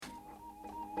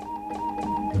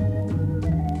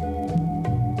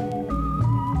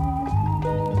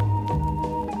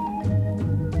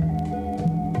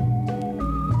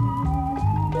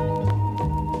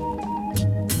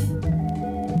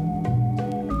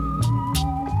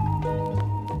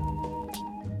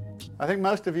I think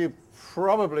most of you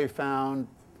probably found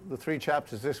the 3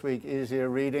 chapters this week easier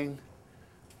reading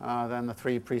than the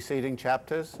 3 preceding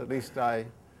chapters. At least I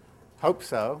hope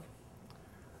so.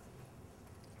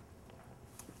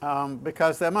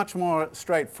 Because they're much more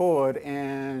straightforward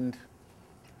and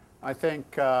I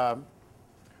think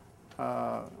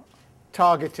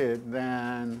targeted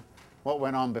than what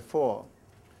went on before.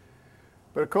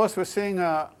 But of course we're seeing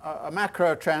a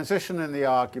macro transition in the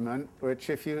argument, which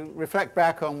if you reflect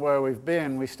back on where we've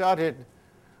been, we started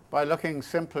by looking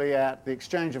simply at the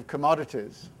exchange of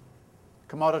commodities,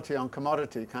 commodity on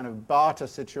commodity, kind of barter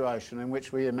situation in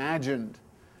which we imagined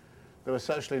there was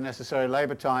socially necessary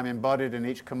labour time embodied in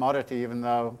each commodity, even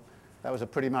though that was a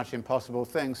pretty much impossible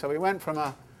thing. So we went from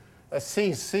a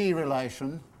CC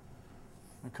relation,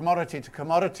 a commodity to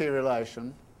commodity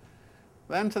relation,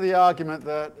 then to the argument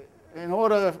that in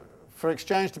order for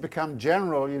exchange to become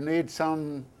general, you need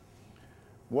some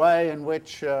way in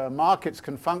which markets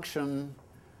can function,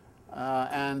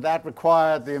 and that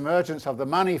required the emergence of the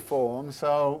money form.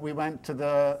 So we went to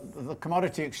the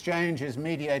commodity exchange is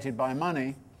mediated by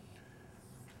money.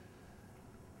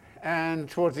 And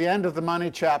towards the end of the money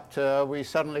chapter, we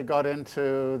suddenly got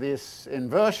into this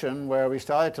inversion where we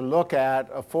started to look at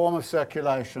a form of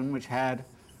circulation which had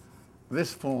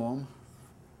this form,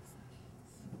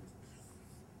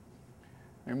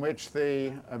 in which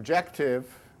the objective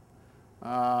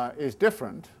is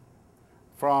different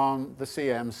from the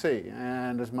CMC.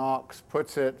 And as Marx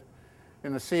puts it,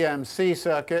 in the CMC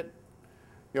circuit,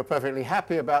 you're perfectly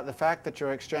happy about the fact that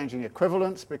you're exchanging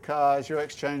equivalents because you're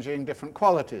exchanging different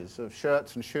qualities of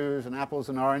shirts and shoes and apples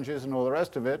and oranges and all the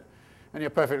rest of it, and you're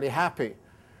perfectly happy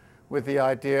with the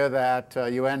idea that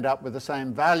you end up with the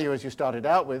same value as you started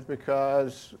out with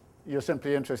because you're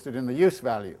simply interested in the use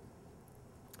value.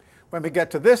 When we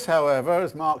get to this, however,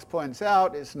 as Marx points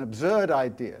out, it's an absurd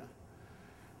idea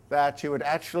that you would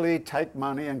actually take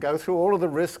money and go through all of the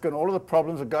risk and all of the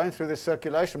problems of going through this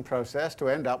circulation process to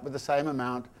end up with the same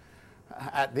amount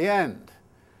at the end.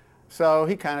 So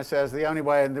he kind of says the only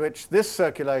way in which this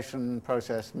circulation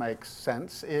process makes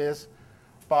sense is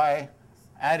by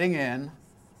adding in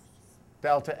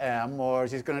delta M, or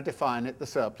as he's going to define it, the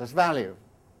surplus value.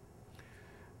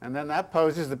 And then that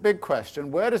poses the big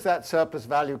question, where does that surplus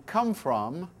value come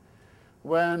from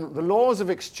when the laws of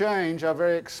exchange are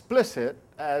very explicit,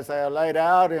 as they are laid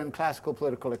out in classical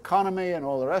political economy and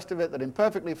all the rest of it, that in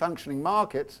perfectly functioning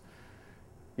markets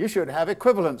you should have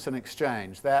equivalence in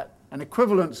exchange, that an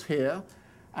equivalence here,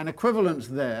 an equivalence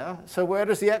there, so where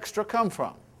does the extra come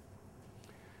from?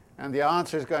 And the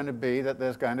answer is going to be that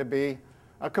there's going to be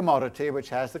a commodity which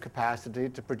has the capacity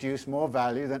to produce more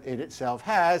value than it itself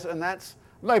has, and that's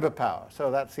labour power. So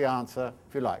that's the answer,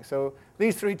 if you like. So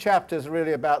these 3 chapters are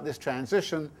really about this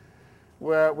transition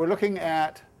where we're looking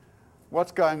at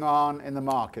what's going on in the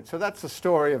market. So that's the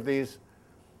story of these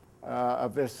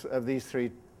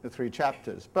three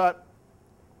chapters. But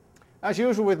as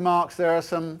usual with Marx, there are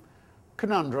some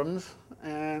conundrums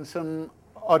and some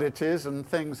oddities and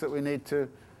things that we need to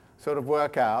sort of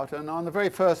work out. And on the very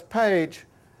first page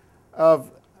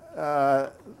of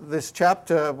this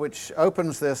chapter, which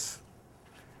opens this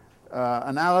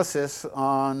analysis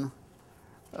on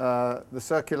the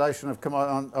circulation of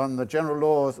on the general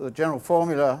laws, the general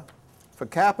formula for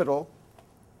capital,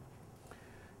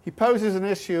 he poses an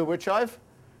issue which I've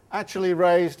actually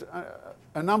raised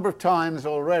a number of times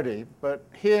already, but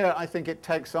here I think it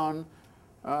takes on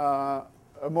a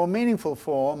more meaningful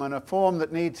form, and a form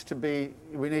that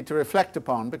we need to reflect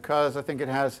upon, because I think it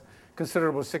has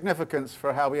considerable significance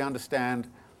for how we understand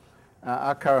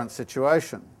our current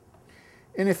situation.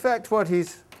 In effect, what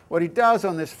he does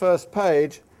on this first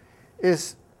page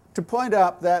is to point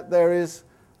out that there is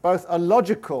both a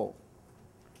logical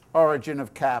origin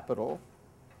of capital,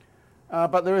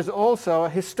 but there is also a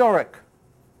historic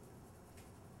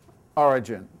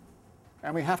origin,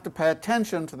 and we have to pay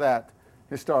attention to that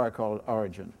historical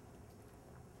origin.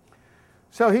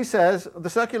 So he says the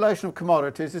circulation of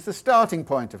commodities is the starting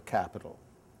point of capital.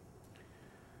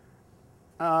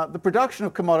 The production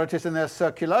of commodities and their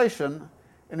circulation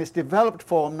in its developed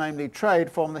form, namely trade,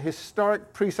 form the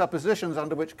historic presuppositions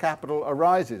under which capital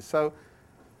arises. So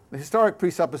the historic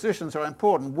presuppositions are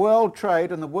important. World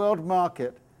trade and the world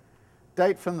market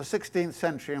date from the 16th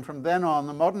century, and from then on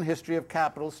the modern history of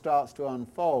capital starts to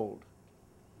unfold.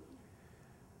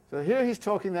 So here he's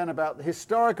talking then about the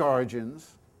historic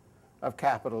origins of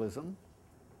capitalism,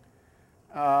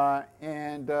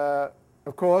 and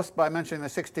of course, by mentioning the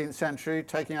 16th century,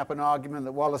 taking up an argument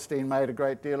that Wallerstein made a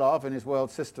great deal of in his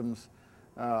world systems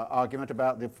argument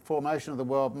about the formation of the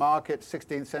world market,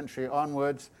 16th century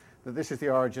onwards, that this is the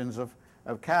origins of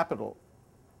capital.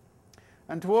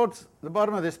 And towards the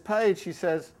bottom of this page, he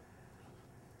says,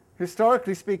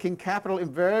 historically speaking, capital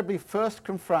invariably first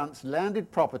confronts landed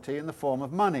property in the form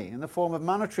of money, in the form of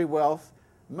monetary wealth,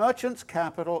 merchants'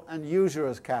 capital and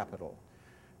usurers' capital.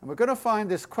 And we're going to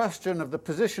find this question of the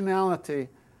positionality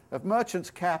of merchants'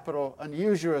 capital and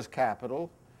usurers' capital,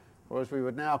 or as we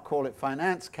would now call it,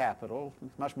 finance capital.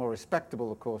 It's much more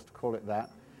respectable, of course, to call it that.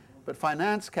 But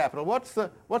finance capital, what's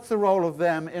the role of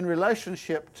them in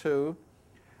relationship to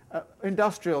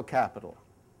industrial capital?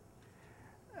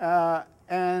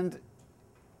 And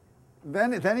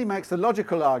then he makes the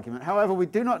logical argument. However, we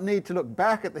do not need to look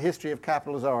back at the history of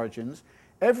capital's origins.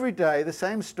 Every day the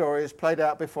same story is played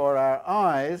out before our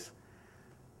eyes,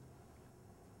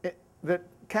 that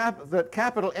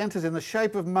capital enters in the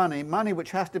shape of money, money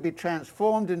which has to be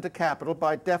transformed into capital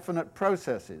by definite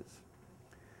processes.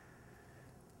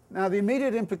 Now, the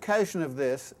immediate implication of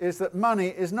this is that money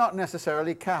is not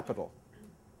necessarily capital.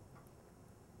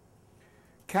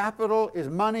 Capital is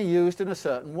money used in a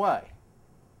certain way.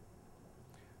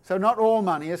 So not all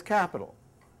money is capital.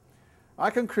 I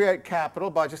can create capital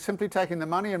by just simply taking the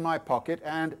money in my pocket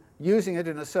and using it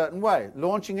in a certain way,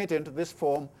 launching it into this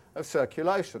form of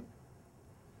circulation.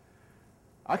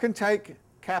 I can take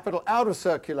capital out of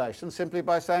circulation simply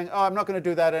by saying, oh, I'm not going to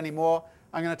do that anymore.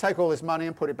 I'm going to take all this money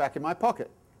and put it back in my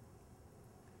pocket.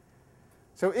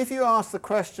 So if you ask the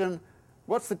question,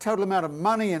 what's the total amount of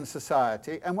money in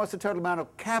society and what's the total amount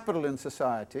of capital in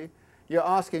society, you're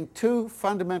asking two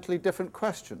fundamentally different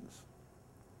questions.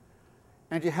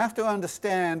 And you have to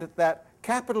understand that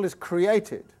capital is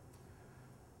created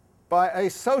by a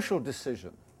social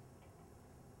decision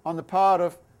on the part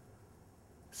of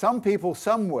some people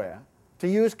somewhere to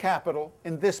use capital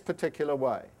in this particular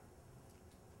way.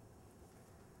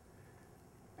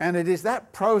 And it is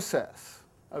that process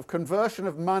of conversion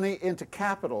of money into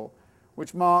capital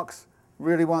which Marx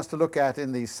really wants to look at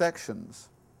in these sections.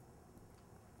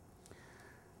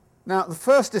 Now, the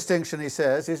first distinction, he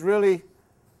says, is really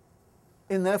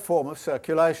in their form of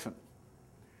circulation.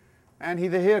 And he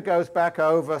here goes back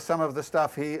over some of the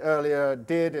stuff he earlier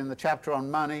did in the chapter on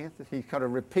money. He kind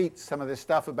of repeats some of this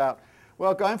stuff about,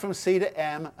 well, going from C to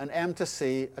M and M to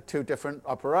C are two different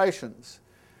operations.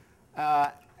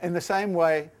 In the same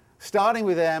way, starting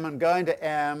with M and going to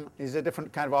M is a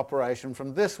different kind of operation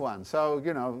from this one. So,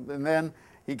 you know, and then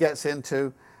he gets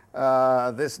into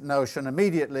this notion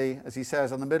immediately, as he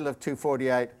says, on the middle of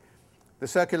 248, the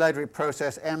circulatory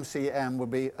process MCM would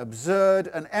be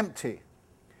absurd and empty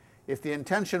if the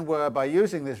intention were, by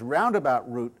using this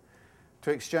roundabout route,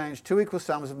 to exchange two equal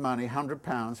sums of money,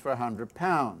 £100 for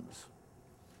 £100.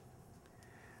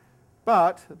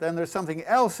 But then there's something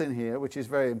else in here which is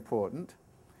very important,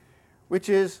 which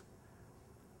is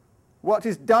what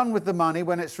is done with the money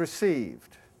when it's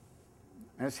received.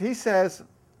 As he says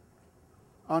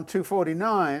on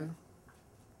 249,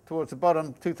 towards the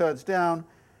bottom, two-thirds down,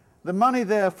 the money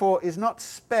therefore is not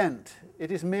spent,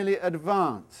 it is merely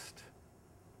advanced.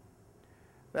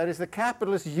 That is, the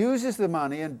capitalist uses the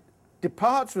money and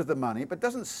departs with the money, but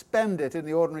doesn't spend it in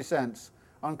the ordinary sense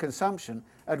on consumption,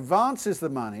 advances the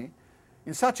money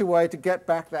in such a way to get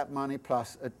back that money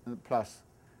plus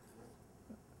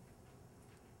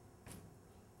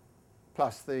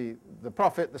the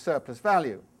profit, the surplus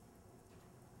value.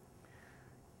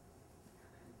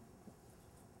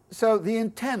 So the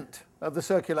intent of the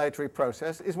circulatory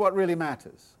process is what really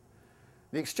matters.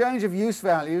 The exchange of use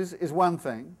values is one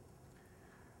thing,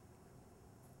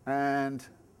 and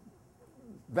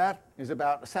that is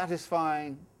about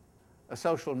satisfying a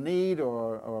social need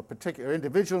or a particular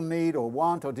individual need or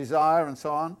want or desire and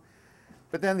so on.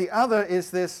 But then the other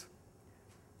is this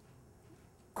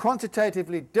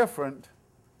quantitatively different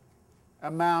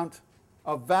amount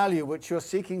of value which you're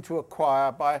seeking to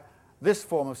acquire by this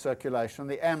form of circulation,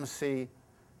 the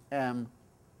MCM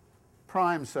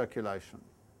prime circulation.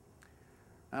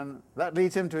 And that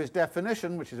leads him to his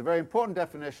definition, which is a very important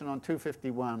definition on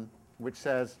 251, which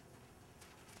says,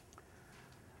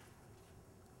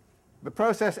 the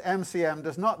process MCM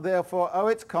does not therefore owe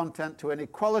its content to any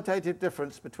qualitative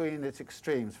difference between its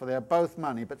extremes, for they are both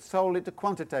money, but solely to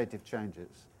quantitative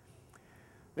changes.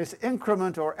 This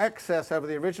increment or excess over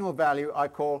the original value I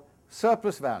call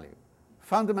surplus value,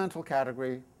 fundamental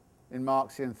category in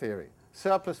Marxian theory,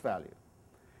 surplus value.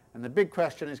 And the big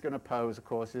question he's going to pose, of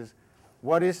course, is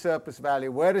what is surplus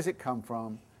value? Where does it come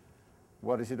from?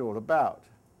 What is it all about?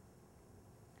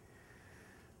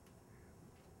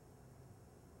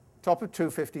 Top of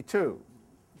 252.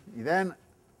 He then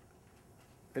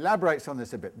elaborates on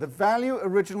this a bit. The value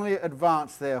originally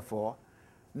advanced, therefore,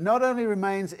 not only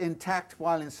remains intact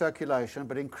while in circulation,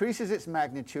 but increases its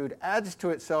magnitude, adds to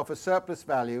itself a surplus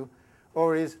value,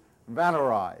 or is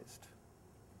valorized.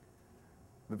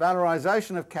 The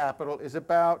valorization of capital is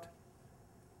about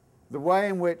the way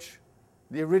in which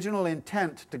the original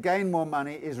intent to gain more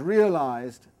money is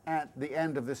realized at the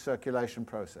end of this circulation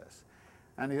process.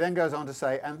 And he then goes on to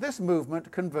say, and this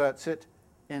movement converts it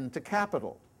into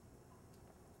capital.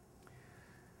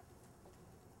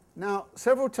 Now,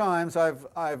 several times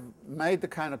I've made the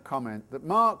kind of comment that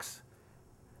Marx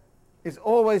is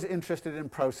always interested in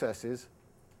processes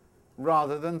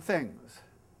rather than things.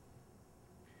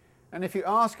 And if you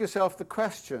ask yourself the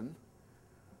question,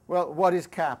 well, what is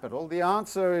capital? The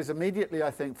answer is immediately,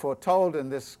 I think, foretold in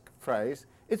this phrase.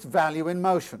 It's value in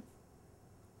motion.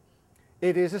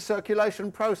 It is a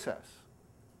circulation process.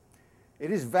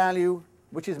 It is value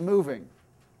which is moving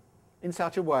in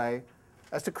such a way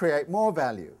as to create more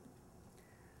value.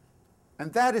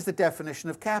 And that is the definition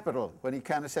of capital, when he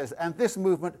kind of says, and this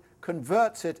movement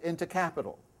converts it into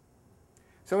capital.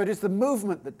 So it is the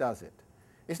movement that does it.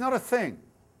 It's not a thing.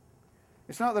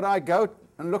 It's not that I go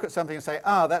and look at something and say,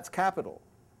 ah, that's capital.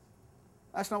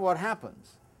 That's not what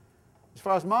happens. As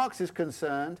far as Marx is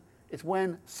concerned, it's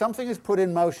when something is put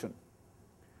in motion.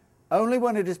 Only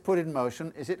when it is put in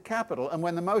motion is it capital, and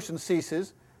when the motion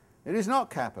ceases, it is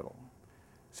not capital.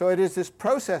 So it is this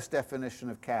process definition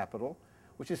of capital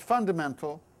which is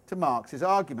fundamental to Marx's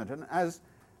argument. And as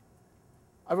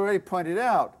I've already pointed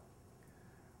out,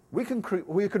 we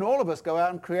can all of us go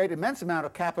out and create immense amount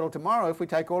of capital tomorrow if we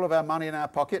take all of our money in our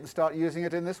pocket and start using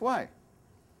it in this way.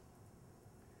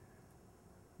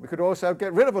 We could also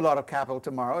get rid of a lot of capital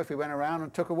tomorrow if we went around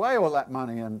and took away all that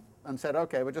money and said,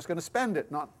 okay, we're just going to spend it,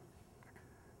 not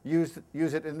use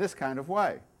it in this kind of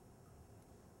way.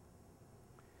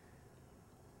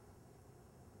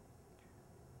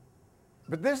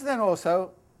 But this then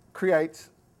also creates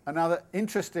another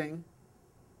interesting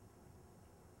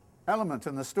element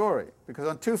in the story, because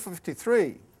on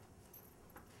 253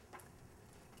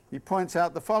 he points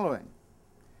out the following: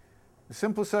 the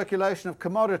simple circulation of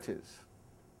commodities,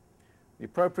 the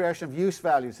appropriation of use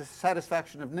values, the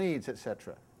satisfaction of needs,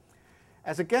 etc.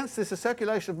 As against this, the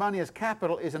circulation of money as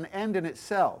capital is an end in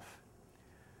itself,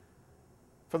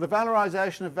 for the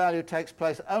valorization of value takes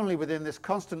place only within this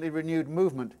constantly renewed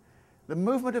movement. The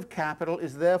movement of capital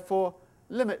is therefore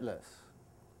limitless.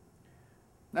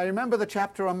 Now remember the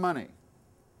chapter on money,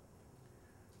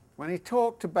 when he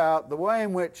talked about the way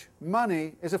in which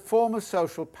money is a form of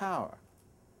social power.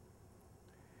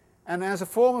 And as a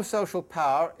form of social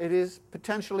power, it is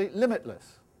potentially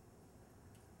limitless.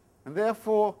 And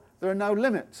therefore, there are no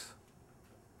limits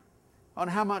on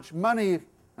how much money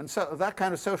and that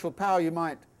kind of social power you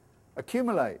might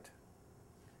accumulate.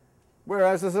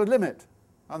 Whereas there's a limit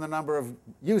on the number of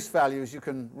use values you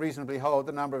can reasonably hold,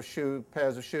 the number of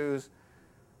pairs of shoes,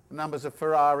 the numbers of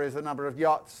Ferraris, the number of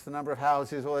yachts, the number of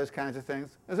houses, all those kinds of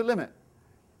things. There's a limit.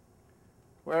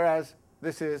 Whereas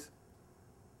this is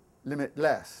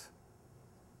limitless.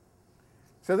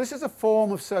 So this is a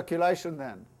form of circulation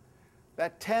then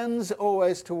that tends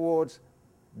always towards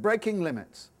breaking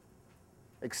limits,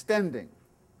 extending,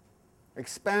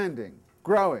 expanding,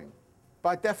 growing,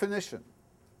 by definition,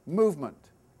 movement.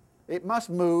 It must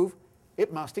move,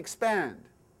 it must expand.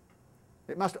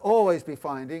 It must always be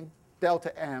finding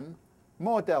delta M,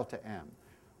 more delta M.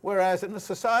 Whereas in a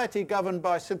society governed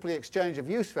by simply exchange of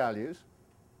use values,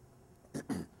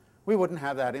 we wouldn't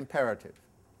have that imperative.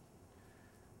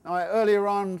 Now, I earlier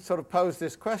on sort of posed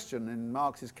this question in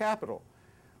Marx's Capital: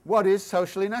 what is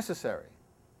socially necessary?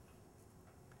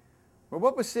 Well,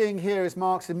 what we're seeing here is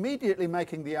Marx immediately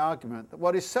making the argument that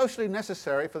what is socially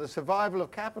necessary for the survival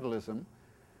of capitalism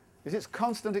is its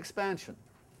constant expansion,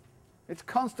 its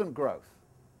constant growth,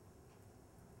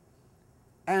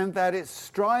 and that it's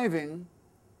striving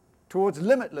towards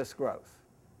limitless growth.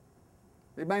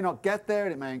 It may not get there,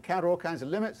 it may encounter all kinds of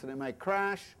limits, and it may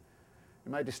crash, it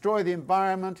may destroy the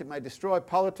environment, it may destroy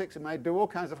politics, it may do all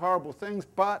kinds of horrible things,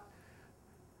 but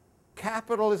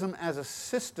capitalism as a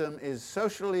system is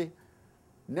socially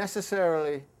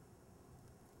necessarily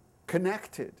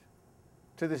connected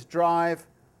to this drive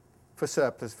for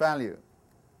surplus value.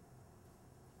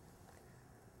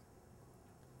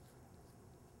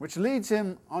 Which leads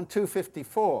him on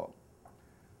 254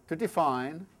 to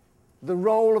define the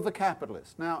role of the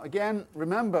capitalist. Now again,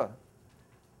 remember,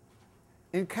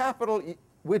 in capital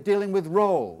we're dealing with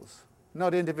roles,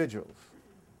 not individuals.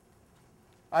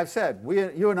 I've said,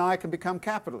 you and I can become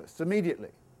capitalists immediately.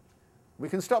 We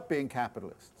can stop being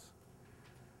capitalists.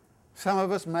 Some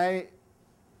of us may,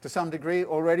 to some degree,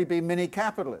 already be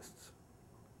mini-capitalists.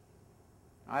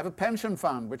 I have a pension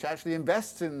fund which actually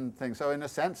invests in things, so in a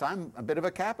sense I'm a bit of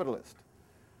a capitalist.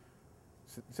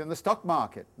 It's in the stock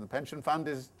market, and the pension fund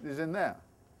is in there.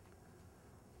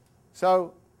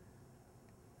 So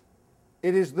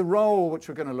it is the role which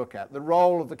we're going to look at, the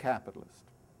role of the capitalist.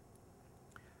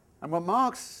 And what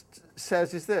Marx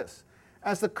says is this: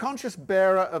 as the conscious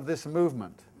bearer of this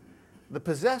movement, the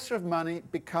possessor of money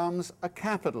becomes a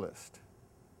capitalist.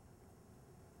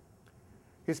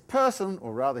 His person,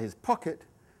 or rather his pocket,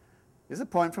 is the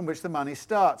point from which the money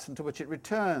starts and to which it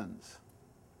returns.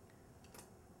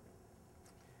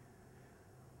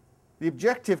 The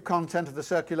objective content of the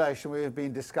circulation we have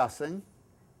been discussing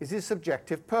is its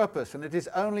subjective purpose, and it is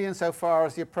only insofar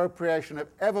as the appropriation of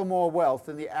ever more wealth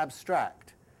in the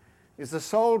abstract is the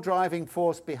sole driving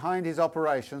force behind his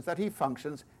operations that he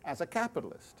functions as a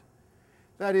capitalist.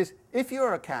 That is, if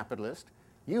you're a capitalist,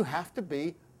 you have to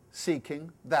be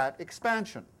seeking that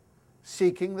expansion,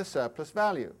 seeking the surplus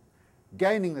value,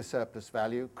 gaining the surplus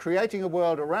value, creating a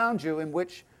world around you in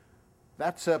which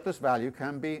that surplus value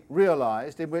can be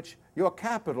realized, in which your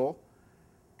capital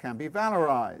can be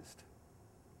valorized.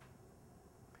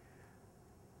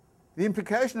 The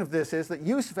implication of this is that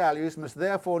use values must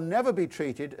therefore never be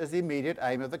treated as the immediate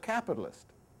aim of the capitalist,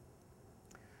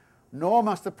 nor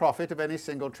must the profit of any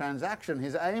single transaction.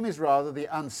 His aim is rather the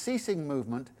unceasing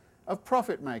movement of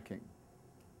profit-making.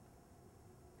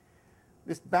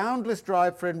 This boundless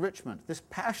drive for enrichment, this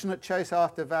passionate chase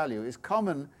after value, is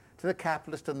common to the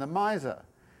capitalist and the miser.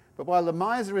 But while the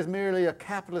miser is merely a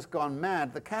capitalist gone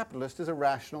mad, the capitalist is a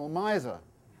rational miser.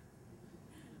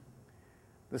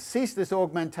 The ceaseless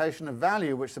augmentation of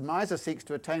value which the miser seeks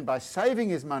to attain by saving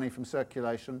his money from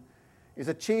circulation is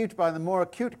achieved by the more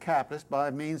acute capitalist by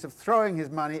means of throwing his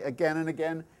money again and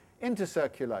again into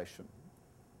circulation.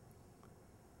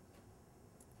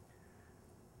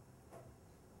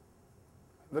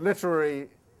 The literary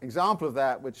example of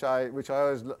that, which I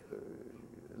always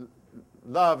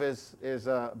love, is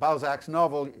Balzac's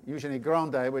novel Eugénie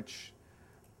Grandet, which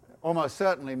almost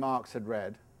certainly Marx had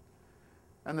read.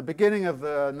 And the beginning of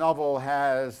the novel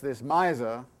has this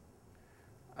miser,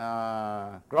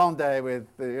 Grandet, with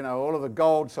all of the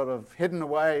gold sort of hidden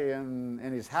away in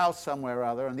his house somewhere or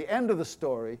other. And the end of the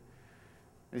story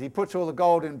is he puts all the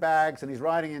gold in bags and he's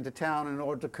riding into town in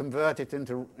order to convert it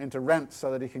into rent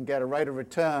so that he can get a rate of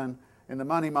return in the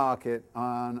money market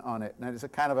on it. And it's a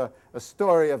kind of a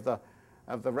story of the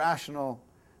rational,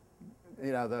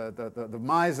 the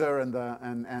miser and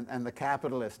the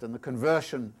capitalist, and the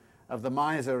conversion of the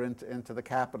miser into the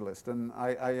capitalist. And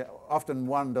I often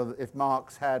wonder if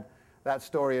Marx had that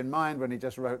story in mind when he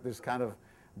just wrote this kind of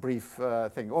brief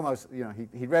thing. Almost,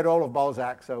 he read all of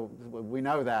Balzac, so we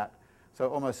know that. So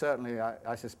almost certainly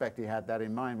I suspect he had that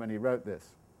in mind when he wrote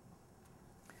this.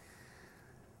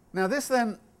 Now this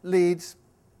then leads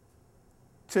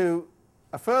to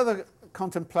a further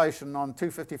contemplation on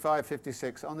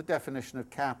 255-56 on the definition of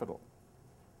capital.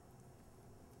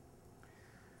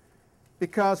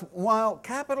 Because while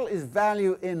capital is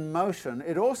value in motion,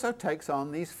 it also takes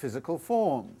on these physical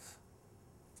forms.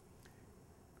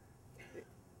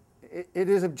 It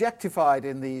is objectified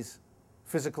in these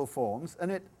physical forms,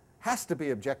 and it has to be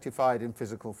objectified in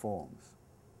physical forms.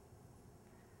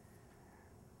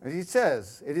 As he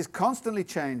says, it is constantly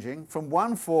changing from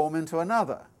one form into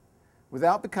another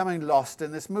without becoming lost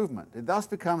in this movement. It thus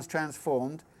becomes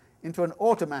transformed into an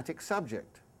automatic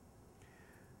subject.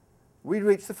 We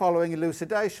reach the following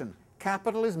elucidation: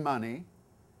 capital is money,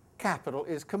 capital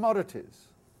is commodities.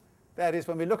 That is,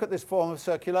 when we look at this form of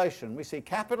circulation, we see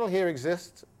capital here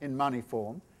exists in money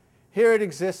form, here it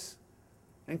exists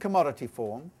in commodity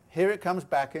form, here it comes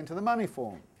back into the money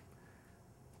form.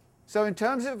 So in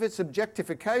terms of its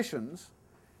objectifications,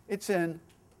 it's in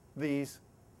these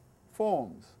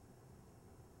forms.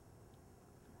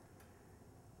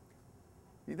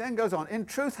 He then goes on, in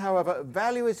truth, however,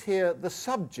 value is here the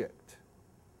subject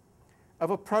of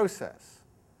a process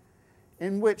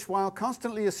in which, while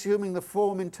constantly assuming the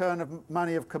form in turn of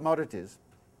money of commodities,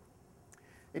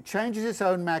 it changes its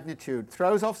own magnitude,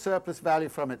 throws off surplus value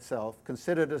from itself,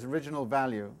 considered as original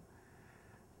value,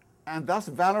 and thus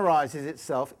valorizes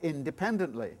itself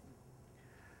independently.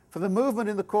 For the movement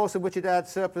in the course of which it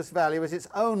adds surplus value is its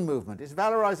own movement. Its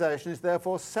valorization is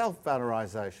therefore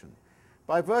self-valorization.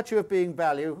 By virtue of being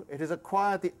value, it has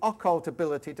acquired the occult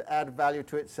ability to add value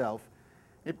to itself.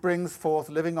 It brings forth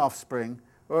living offspring,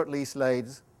 or at least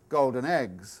lays golden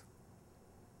eggs.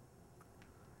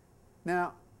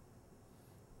 Now,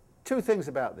 two things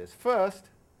about this. First,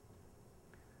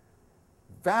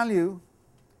 value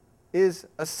is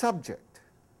a subject.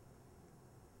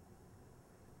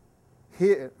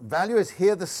 Here, value is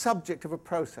here the subject of a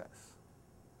process.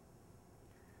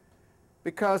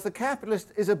 Because the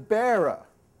capitalist is a bearer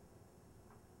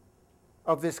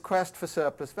of this quest for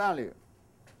surplus value.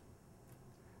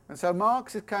 And so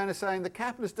Marx is kind of saying the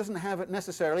capitalist doesn't have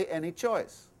necessarily any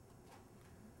choice.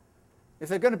 If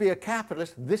they're going to be a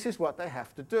capitalist, this is what they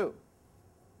have to do.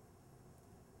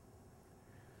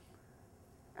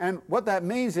 And what that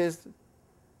means is,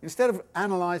 instead of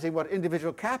analyzing what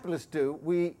individual capitalists do,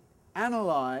 we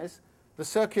analyze the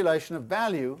circulation of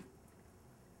value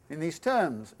in these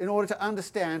terms in order to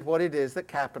understand what it is that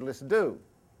capitalists do.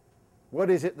 What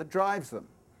is it that drives them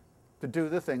to do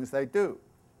the things they do?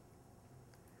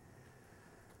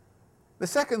 The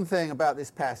second thing about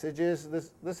this passage is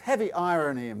there's heavy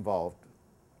irony involved.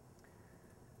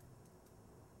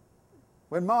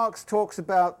 When Marx talks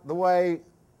about the way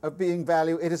of being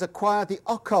value, it has acquired the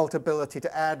occult ability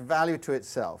to add value to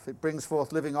itself. It brings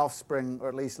forth living offspring, or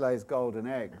at least lays golden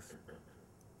eggs.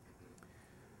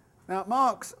 Now,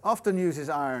 Marx often uses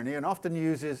irony and often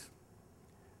uses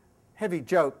heavy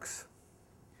jokes.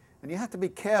 And you have to be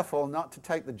careful not to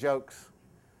take the jokes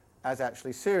as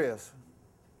actually serious.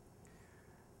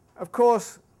 Of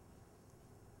course,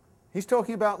 he's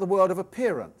talking about the world of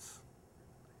appearance.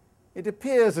 It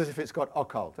appears as if it's got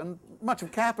occult, and much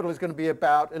of Capital is going to be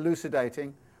about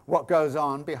elucidating what goes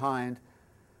on behind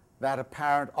that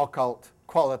apparent occult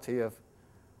quality of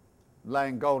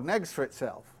laying golden eggs for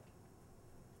itself.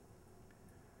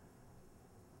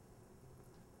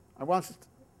 I once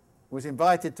was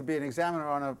invited to be an examiner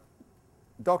on a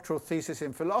doctoral thesis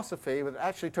in philosophy that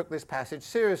actually took this passage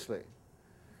seriously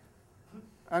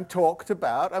and talked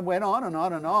about, and went on and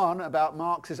on and on about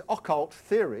Marx's occult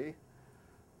theory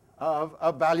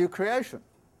of value creation.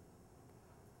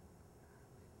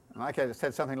 And I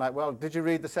said something like, well, did you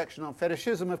read the section on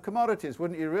fetishism of commodities?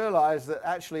 Wouldn't you realize that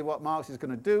actually what Marx is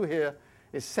going to do here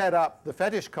is set up the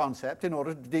fetish concept in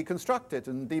order to deconstruct it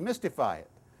and demystify it?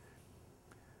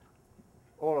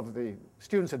 All of the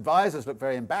students' advisors looked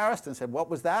very embarrassed and said,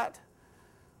 what was that?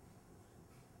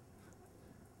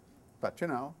 But, you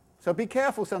know, so be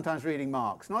careful sometimes reading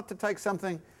Marx, not to take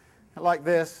something like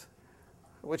this,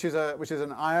 which is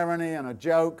an irony and a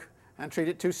joke, and treat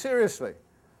it too seriously.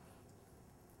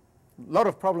 A lot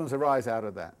of problems arise out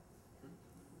of that.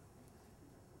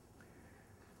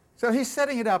 So he's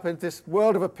setting it up in this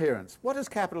world of appearance. What does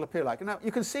capital appear like? Now,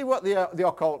 you can see what the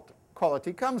occult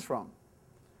quality comes from.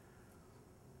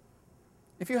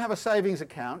 If you have a savings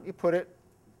account, you put it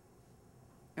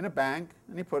in a bank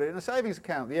and you put it in a savings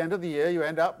account. At the end of the year, you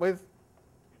end up with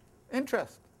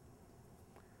interest.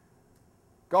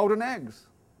 Golden eggs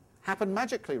happen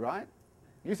magically, right?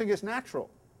 You think it's natural.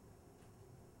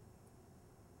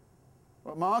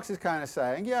 What Marx is kind of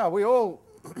saying, yeah, we all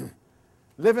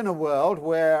live in a world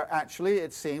where actually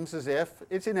it seems as if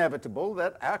it's inevitable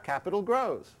that our capital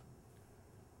grows.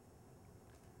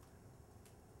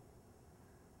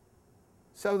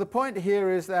 So the point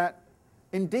here is that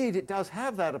indeed it does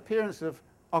have that appearance of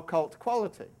occult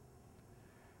quality.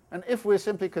 And if we're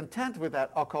simply content with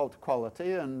that occult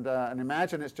quality and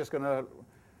imagine it's just going to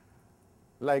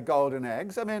lay golden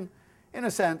eggs, I mean, in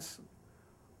a sense,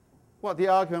 what the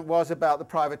argument was about the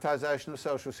privatization of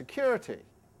Social Security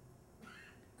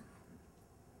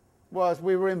was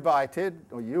we were invited,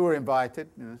 or you were invited,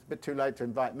 you know, it's a bit too late to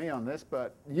invite me on this,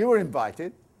 but you were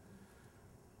invited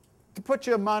to put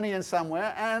your money in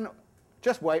somewhere and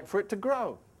just wait for it to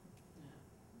grow.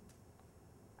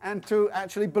 And to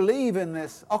actually believe in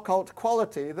this occult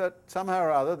quality that somehow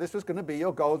or other this was going to be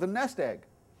your golden nest egg.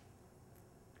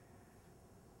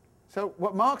 So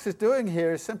what Marx is doing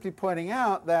here is simply pointing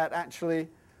out that actually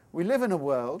we live in a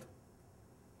world,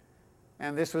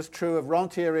 and this was true of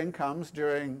rentier incomes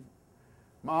during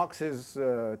Marx's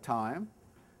time,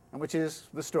 and which is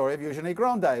the story of Eugenie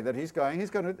Grandet, that he's going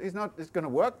to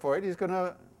work for it, he's going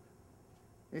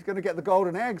to get the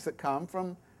golden eggs that come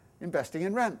from investing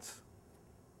in rents.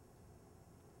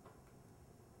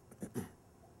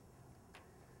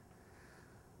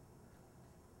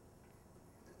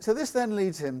 So this then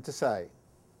leads him to say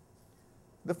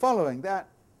the following, that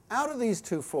out of these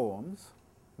two forms,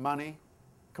 money,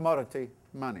 commodity,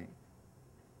 money,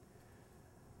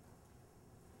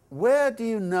 where do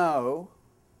you know,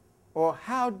 or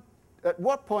how, at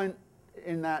what point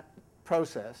in that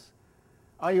process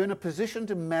are you in a position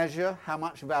to measure how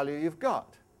much value you've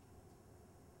got?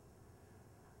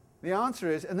 The answer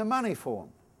is in the money form.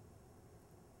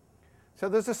 So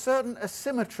there's a certain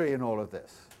asymmetry in all of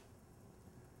this.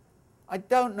 I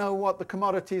don't know what the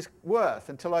commodity's worth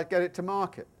until I get it to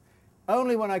market.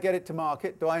 Only when I get it to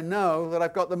market do I know that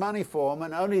I've got the money form,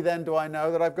 and only then do I know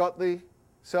that I've got the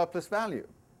surplus value.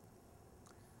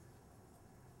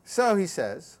 So he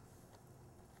says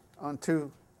on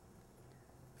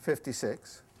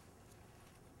 256,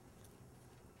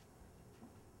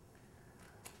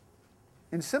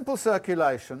 in simple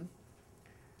circulation,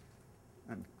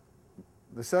 and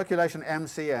the circulation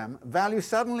MCM, value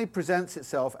suddenly presents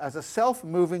itself as a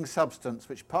self-moving substance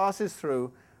which passes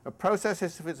through a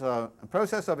process of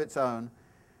its own,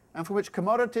 and for which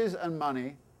commodities and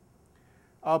money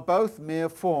are both mere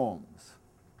forms.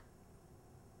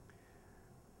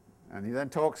 And he then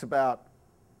talks about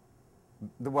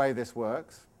the way this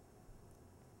works.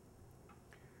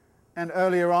 And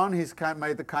earlier on he's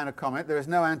made the kind of comment, there is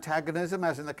no antagonism,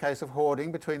 as in the case of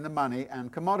hoarding, between the money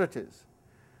and commodities.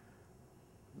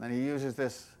 Then he uses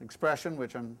this expression,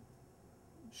 which I'm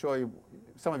sure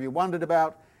some of you wondered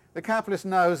about. The capitalist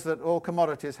knows that all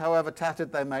commodities, however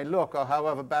tattered they may look or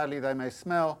however badly they may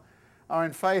smell, are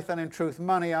in faith and in truth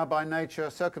money, are by nature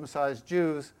circumcised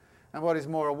Jews, and what is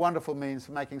more, a wonderful means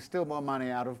for making still more money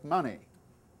out of money.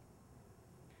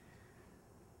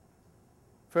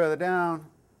 Further down,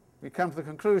 we come to the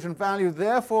conclusion, value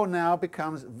therefore now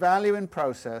becomes value in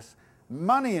process,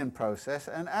 money in process,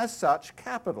 and as such,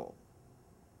 capital.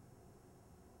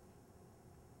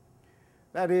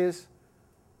 That is,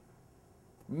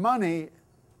 money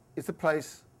is the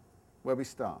place where we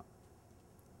start.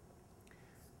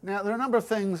 Now, there are a number of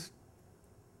things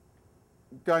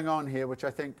going on here which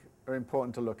I think are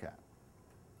important to look at.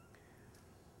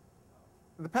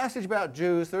 The passage about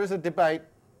Jews, there is a debate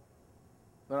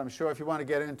that I'm sure if you want to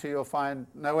get into you'll find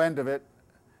no end of it,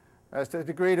 as to the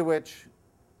degree to which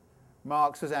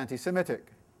Marx was anti-Semitic.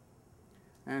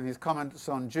 And his comments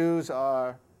on Jews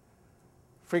are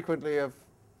frequently of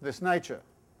this nature.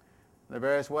 There are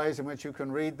various ways in which you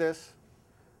can read this,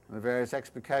 and the various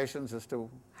explications as to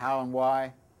how and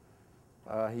why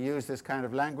he used this kind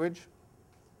of language.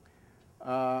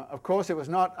 Of course, it was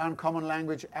not uncommon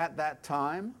language at that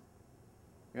time.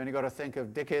 You only got to think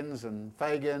of Dickens and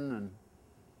Fagin and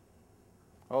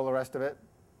all the rest of it.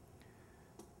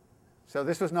 So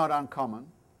this was not uncommon.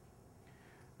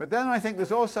 But then I think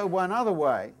there's also one other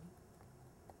way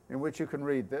in which you can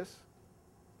read this,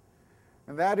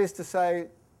 and that is to say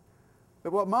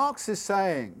that what Marx is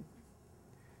saying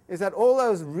is that all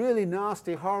those really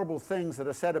nasty, horrible things that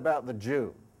are said about the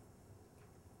Jew,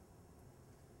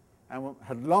 and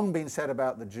had long been said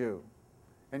about the Jew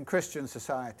in Christian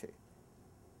society,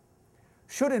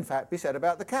 should in fact be said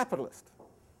about the capitalist.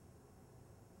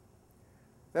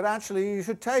 That actually you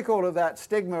should take all of that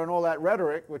stigma and all that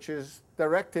rhetoric which is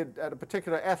directed at a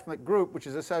particular ethnic group which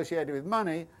is associated with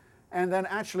money, and then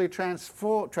actually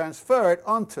transfer it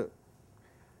onto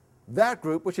that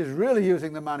group which is really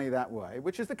using the money that way,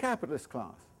 which is the capitalist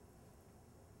class.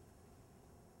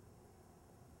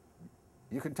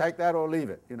 You can take that or leave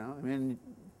it, you know. I mean,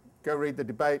 go read the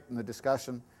debate and the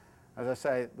discussion. As I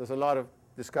say, there's a lot of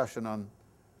discussion on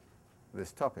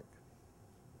this topic.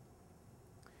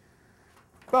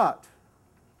 But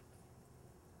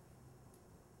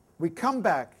we come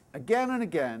back again and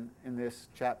again in this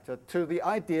chapter to the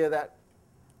idea that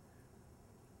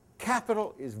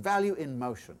capital is value in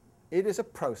motion. It is a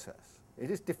process.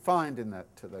 It is defined in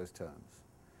those terms.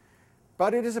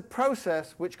 But it is a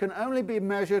process which can only be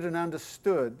measured and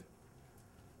understood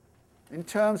in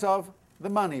terms of the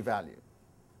money value.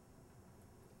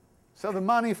 So the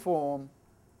money form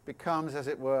becomes, as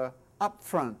it were, up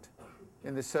front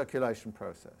in the circulation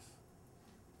process.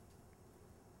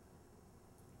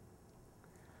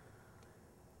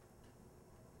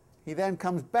 He then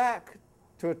comes back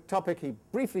to a topic he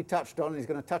briefly touched on, and he's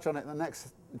going to touch on it in the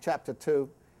next chapter too,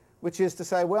 which is to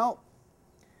say, well,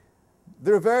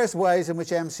 there are various ways in which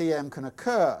MCM can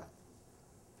occur.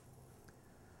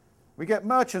 We get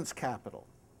merchants' capital.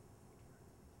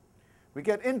 We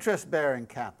get interest-bearing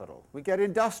capital. We get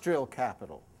industrial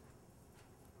capital.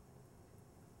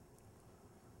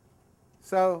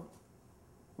 So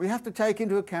we have to take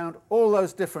into account all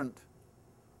those different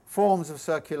forms of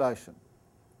circulation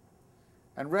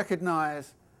and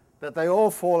recognize that they all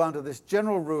fall under this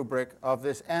general rubric of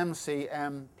this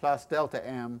MCM plus delta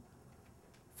M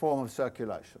form of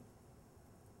circulation.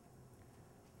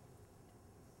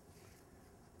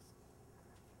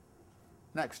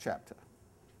 Next chapter.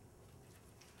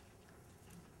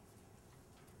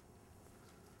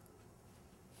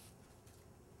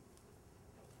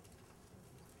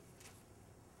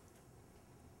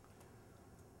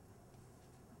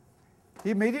 He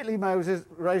immediately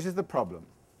raises the problem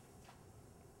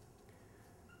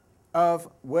of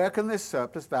where can this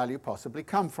surplus value possibly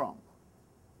come from?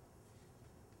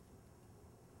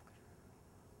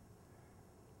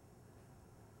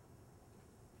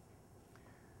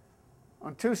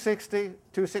 On 260,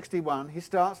 261, he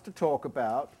starts to talk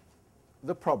about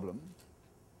the problem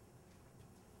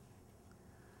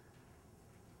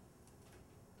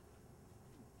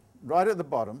right at the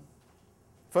bottom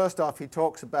First off, he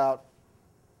talks about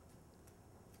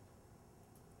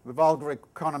the vulgar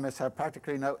economists have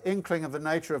practically no inkling of the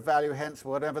nature of value, hence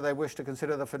whatever they wish to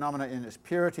consider the phenomena in its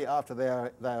purity after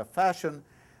their fashion,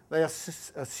 they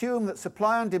assume that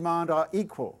supply and demand are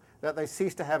equal, that they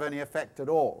cease to have any effect at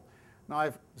all. Now,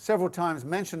 I've several times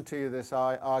mentioned to you this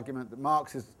argument that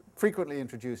Marx is frequently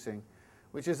introducing,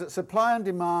 which is that supply and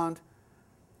demand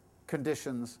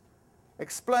conditions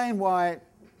explain why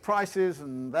prices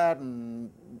and that and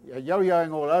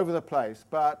yo-yoing all over the place,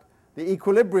 but the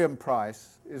equilibrium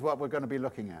price is what we're going to be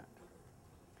looking at.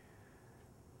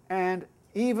 And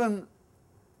even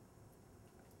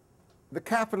the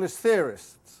capitalist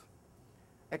theorists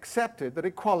accepted that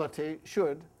equality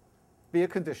should be a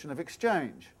condition of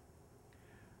exchange.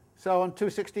 So on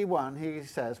 261 he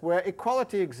says, where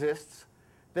equality exists,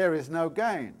 there is no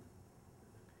gain.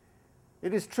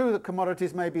 It is true that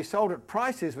commodities may be sold at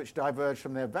prices which diverge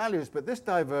from their values, but this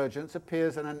divergence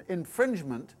appears in an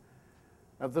infringement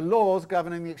of the laws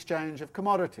governing the exchange of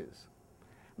commodities.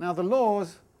 Now, the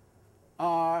laws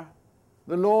are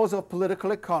the laws of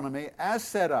political economy as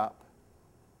set up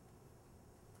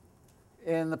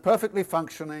in the perfectly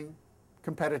functioning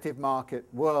competitive market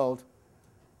world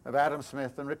of Adam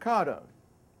Smith and Ricardo.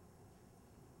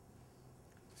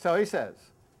 So he says,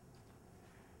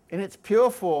 in its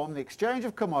pure form, the exchange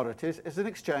of commodities is an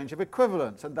exchange of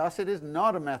equivalents, and thus it is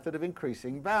not a method of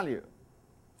increasing value.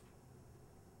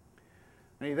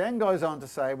 And he then goes on to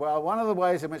say, well, one of the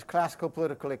ways in which classical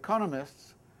political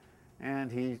economists,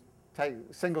 and he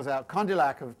singles out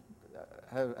Condillac,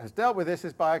 has dealt with this,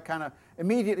 is by kind of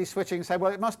immediately switching and say,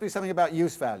 well, it must be something about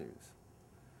use values.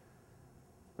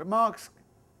 But Marx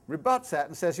rebuts that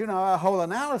and says, you know, our whole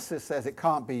analysis says it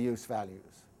can't be use values.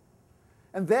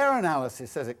 And their analysis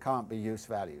says it can't be use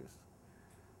values.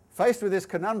 Faced with this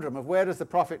conundrum of where does the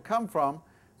profit come from,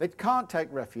 they can't take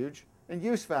refuge in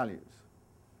use values.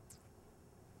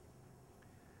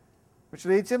 Which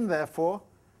leads him, therefore,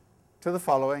 to the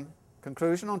following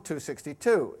conclusion on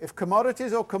 262. If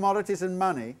commodities or commodities and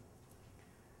money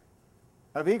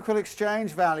of equal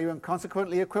exchange value and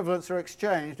consequently equivalents are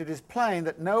exchanged, it is plain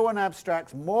that no one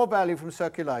abstracts more value from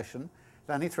circulation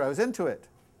than he throws into it.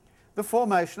 The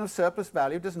formation of surplus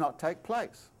value does not take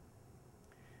place.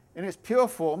 In its pure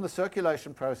form, the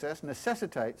circulation process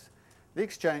necessitates the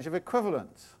exchange of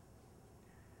equivalents.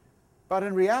 But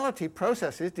in reality,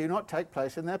 processes do not take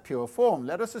place in their pure form.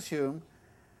 Let us assume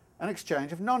an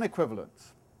exchange of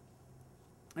non-equivalents.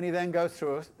 And he then goes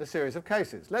through a series of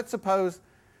cases. Let's suppose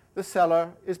the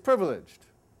seller is privileged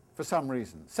for some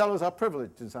reason. Sellers are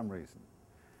privileged in some reason.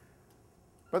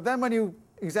 But then when you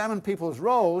examine people's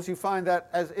roles, you find that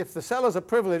as if the sellers are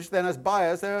privileged, then as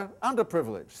buyers they're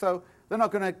underprivileged. So they're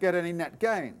not going to get any net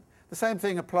gain. The same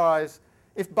thing applies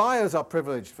if buyers are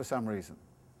privileged for some reason.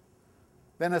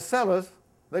 Then as sellers,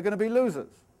 they're going to be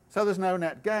losers. So there's no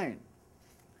net gain.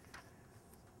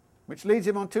 Which leads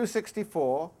him on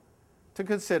 264 to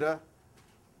consider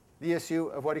the issue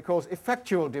of what he calls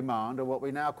effectual demand, or what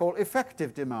we now call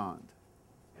effective demand.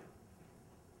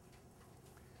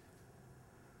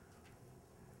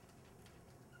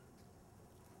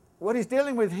 What he's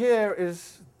dealing with here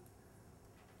is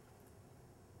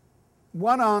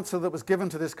one answer that was given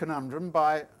to this conundrum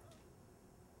by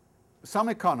some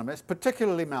economists,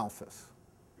 particularly Malthus,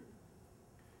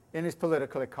 in his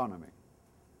Political Economy,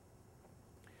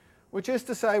 which is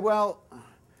to say, well,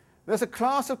 there's a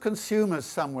class of consumers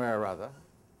somewhere or other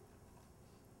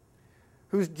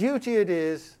whose duty it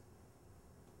is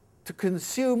to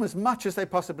consume as much as they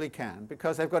possibly can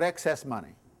because they've got excess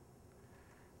money.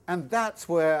 And that's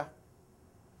where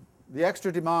the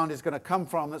extra demand is going to come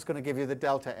from that's going to give you the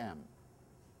delta M.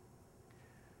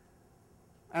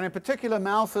 And in particular,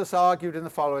 Malthus argued in the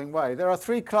following way. There are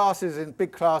three classes,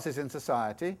 big classes in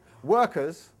society.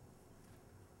 Workers,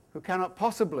 who cannot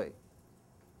possibly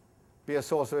be a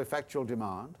source of effectual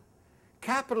demand.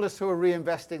 Capitalists who are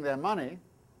reinvesting their money,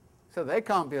 so they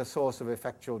can't be a source of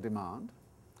effectual demand.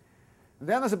 And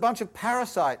then there's a bunch of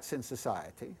parasites in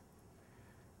society.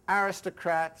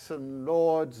 Aristocrats and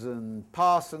lords and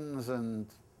parsons and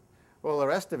all the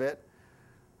rest of it,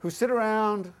 who sit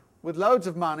around with loads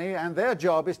of money and their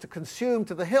job is to consume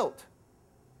to the hilt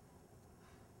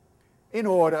in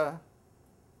order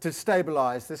to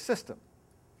stabilize this system.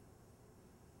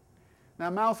 Now,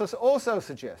 Malthus also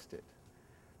suggested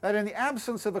that in the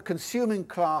absence of a consuming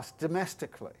class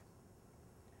domestically,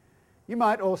 you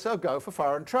might also go for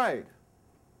foreign trade.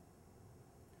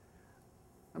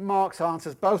 And Marx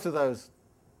answers both of those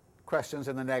questions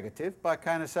in the negative by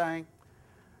kind of saying,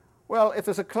 well, if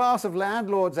there's a class of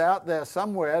landlords out there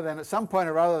somewhere, then at some point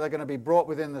or other they're going to be brought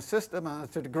within the system, and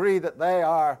to the degree that they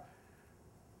are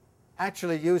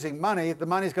actually using money, the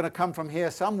money's going to come from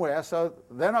here somewhere, so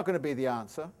they're not going to be the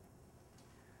answer.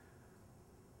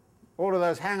 All of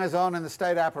those hangers-on in the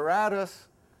state apparatus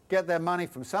get their money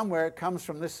from somewhere. It comes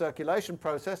from this circulation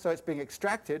process, so it's being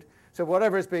extracted. So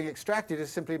whatever is being extracted is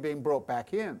simply being brought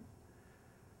back in.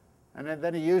 And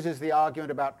then he uses the argument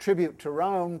about tribute to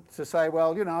Rome to say,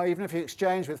 well, you know, even if you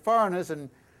exchange with foreigners and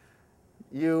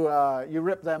you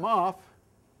rip them off,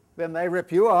 then they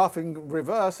rip you off in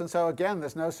reverse, and so again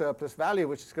there's no surplus value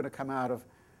which is going to come out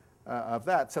of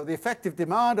that. So the effective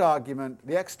demand argument,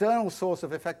 the external source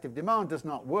of effective demand, does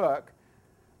not work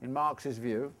in Marx's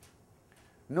view,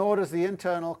 nor does the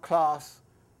internal class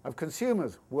of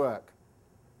consumers work.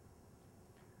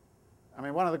 I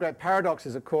mean, one of the great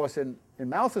paradoxes, of course, in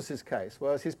Malthus's case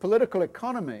was his political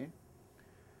economy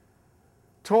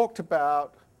talked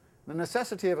about the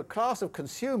necessity of a class of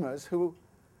consumers who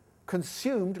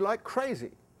consumed like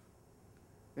crazy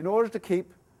in order to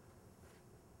keep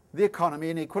the economy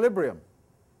in equilibrium.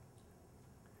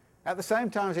 At the same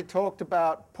time as it talked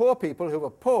about poor people who were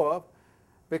poor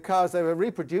because they were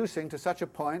reproducing to such a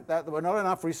point that there were not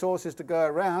enough resources to go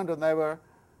around, and they were,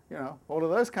 you know, all of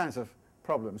those kinds of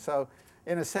problems. So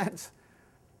in a sense,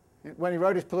 when he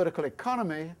wrote his political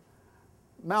economy,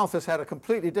 Malthus had a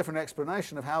completely different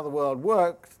explanation of how the world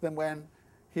worked than when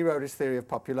he wrote his theory of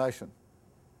population.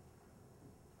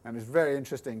 And it's very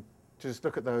interesting to just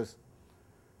look at those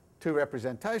two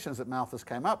representations that Malthus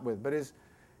came up with. But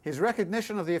his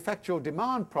recognition of the effectual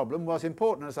demand problem was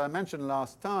important. As I mentioned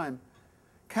last time,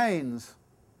 Keynes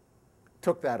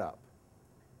took that up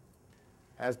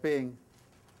as being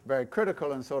very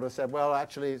critical and sort of said, well,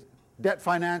 actually, debt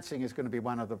financing is going to be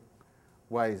one of the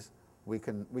ways we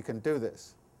can do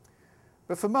this.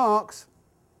 But for Marx,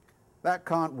 that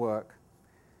can't work.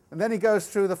 And then he goes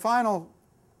through the final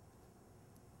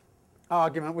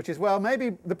argument, which is, well,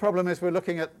 maybe the problem is we're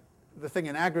looking at the thing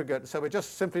in aggregate, so we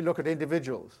just simply look at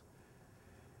individuals.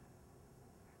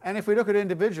 And if we look at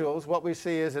individuals, what we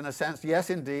see is, in a sense, yes,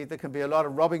 indeed, there can be a lot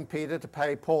of robbing Peter to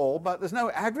pay Paul, but there's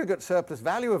no aggregate surplus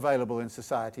value available in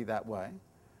society that way.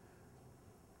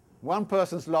 One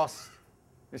person's loss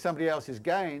is somebody else's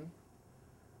gain,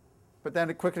 but then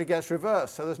it quickly gets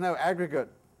reversed, so there's no aggregate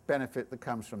benefit that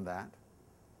comes from that.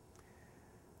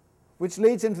 Which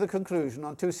leads into the conclusion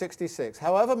on 266.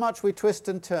 However much we twist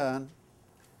and turn,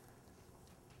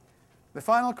 the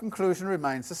final conclusion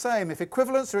remains the same. If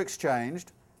equivalents are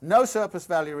exchanged, no surplus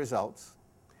value results,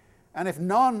 and if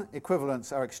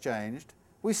non-equivalents are exchanged,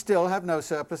 we still have no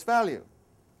surplus value.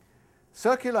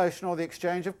 Circulation, or the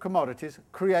exchange of commodities,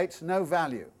 creates no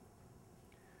value.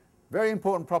 Very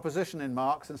important proposition in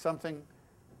Marx, and something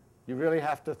you really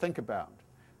have to think about.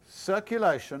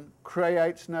 Circulation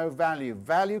creates no value.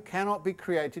 Value cannot be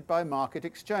created by market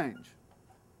exchange.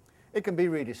 It can be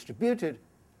redistributed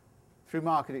through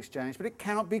market exchange, but it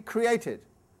cannot be created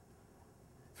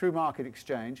through market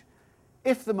exchange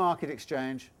if the market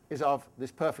exchange is of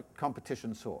this perfect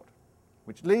competition sort,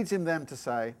 which leads him then to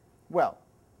say, well,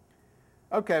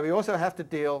 okay, we also have to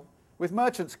deal with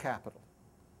merchants' capital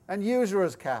and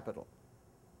usurers' capital.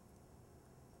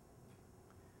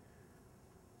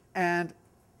 And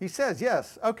he says,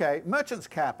 yes, okay, merchants'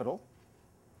 capital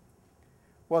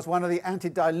was one of the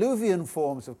antediluvian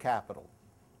forms of capital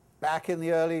back in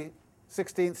the early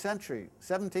 16th century,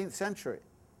 17th century.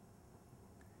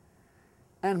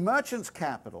 And merchants'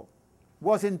 capital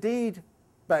was indeed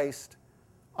based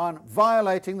on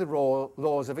violating the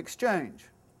laws of exchange.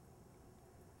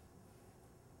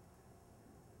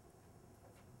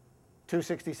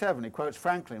 267, he quotes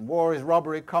Franklin, war is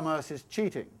robbery, commerce is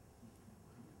cheating.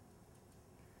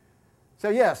 So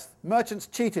yes, merchants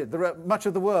cheated much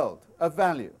of the world of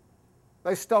value.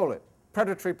 They stole it,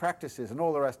 predatory practices and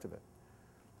all the rest of it.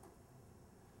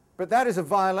 But that is a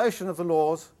violation of the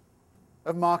laws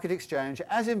of market exchange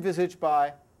as envisaged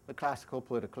by the classical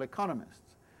political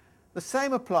economists. The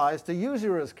same applies to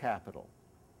usurers' capital.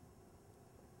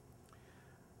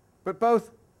 But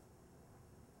both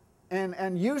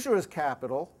and usurers'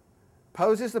 capital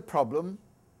poses the problem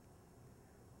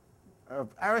of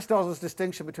Aristotle's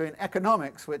distinction between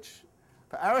economics, which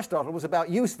for Aristotle was about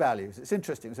use values. It's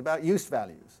interesting, it was about use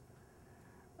values.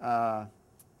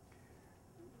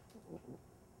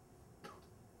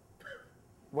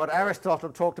 What Aristotle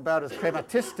talked about as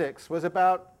krematistics was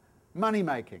about money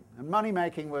making, and money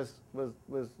making was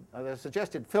they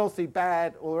suggested filthy,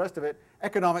 bad, all the rest of it.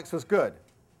 Economics was good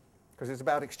because it's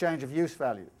about exchange of use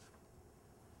values.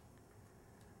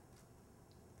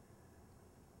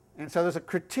 And so there's a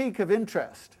critique of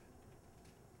interest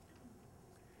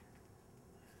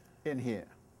in here.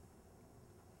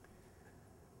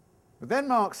 But then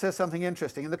Marx says something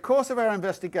interesting. In the course of our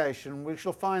investigation, we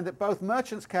shall find that both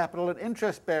merchants' capital and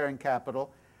interest-bearing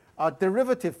capital are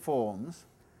derivative forms,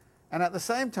 and at the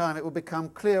same time it will become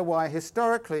clear why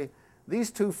historically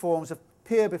these two forms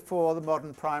appear before the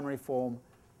modern primary form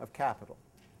of capital.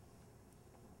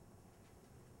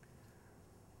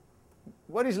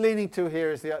 What he's leaning to here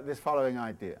is this following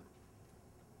idea.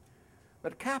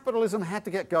 But capitalism had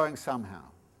to get going somehow.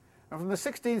 And from the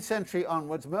 16th century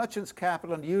onwards, merchants'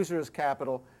 capital and usurers'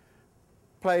 capital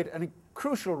played a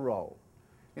crucial role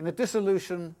in the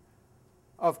dissolution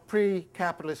of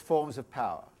pre-capitalist forms of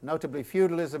power, notably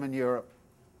feudalism in Europe,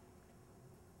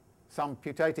 some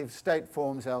putative state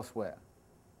forms elsewhere.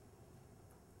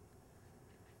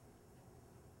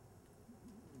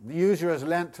 The usurers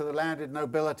lent to the landed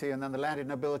nobility, and then the landed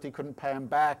nobility couldn't pay them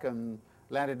back, and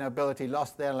landed nobility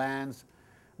lost their lands.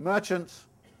 Merchants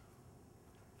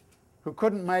who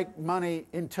couldn't make money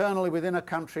internally within a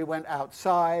country went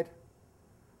outside,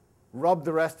 robbed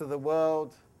the rest of the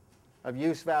world of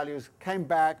use values, came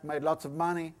back, made lots of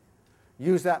money,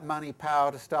 used that money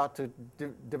power to start to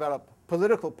develop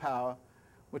political power,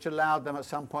 which allowed them at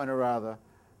some point or other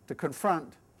to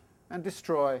confront and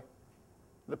destroy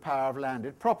the power of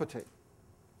landed property.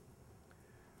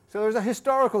 So there's a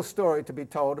historical story to be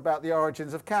told about the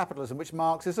origins of capitalism, which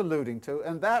Marx is alluding to,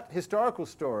 and that historical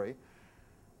story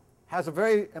has a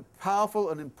very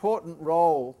powerful and important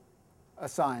role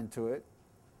assigned to it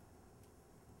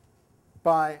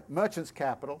by merchants'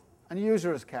 capital and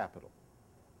usurers' capital.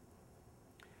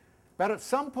 But at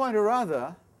some point or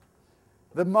other,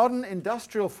 the modern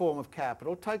industrial form of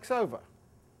capital takes over.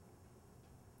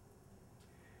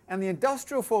 And the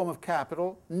industrial form of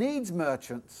capital needs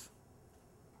merchants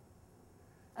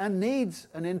and needs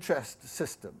an interest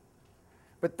system.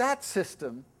 But that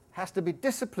system has to be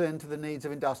disciplined to the needs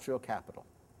of industrial capital.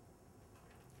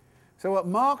 So what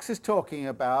Marx is talking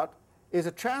about is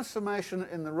a transformation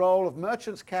in the role of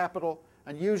merchants' capital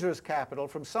and usurers' capital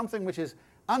from something which is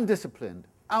undisciplined,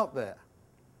 out there,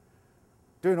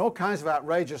 doing all kinds of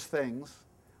outrageous things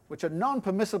which are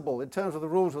non-permissible in terms of the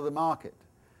rules of the market,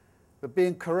 but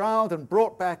being corralled and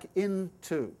brought back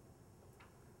into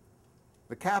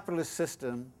the capitalist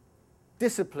system,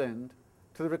 disciplined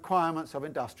to the requirements of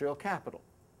industrial capital.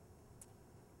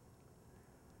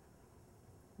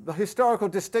 The historical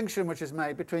distinction which is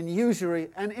made between usury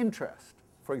and interest,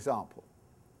 for example.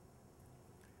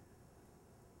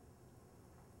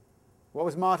 What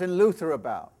was Martin Luther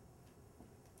about?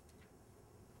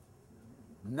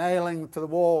 Nailing to the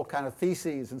wall kind of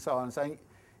theses and so on, saying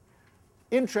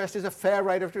interest is a fair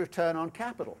rate of return on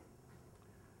capital.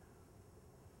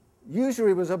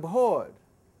 Usury was abhorred.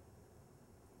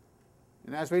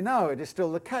 And as we know, it is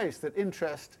still the case that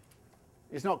interest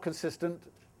is not consistent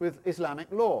with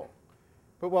Islamic law.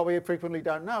 But what we frequently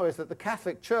don't know is that the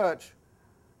Catholic Church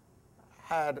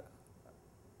had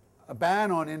a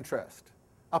ban on interest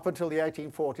up until the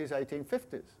 1840s,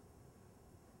 1850s,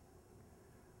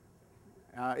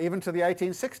 even to the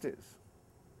 1860s.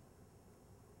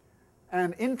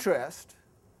 And interest,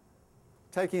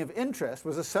 taking of interest,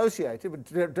 was associated,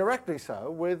 directly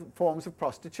so, with forms of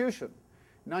prostitution.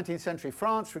 In 19th century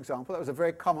France, for example, that was a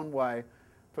very common way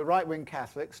for right-wing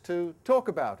Catholics to talk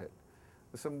about it.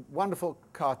 There's some wonderful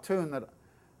cartoon that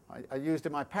I used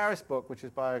in my Paris book, which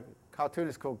is by a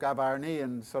cartoonist called Gavarni,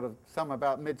 and sort of some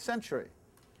about mid-century,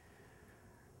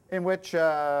 in which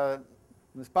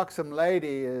this buxom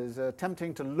lady is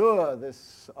attempting to lure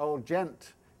this old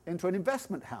gent into an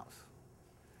investment house.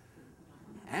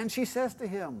 And she says to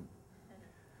him,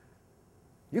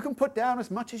 "You can put down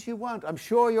as much as you want. I'm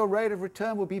sure your rate of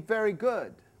return will be very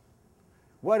good.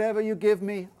 Whatever you give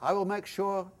me, I will make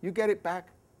sure you get it back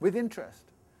with interest."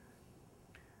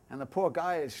 And the poor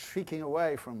guy is shrieking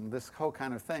away from this whole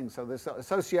kind of thing. So this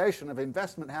association of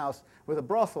investment house with a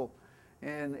brothel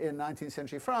in 19th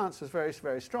century France was very,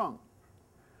 very strong.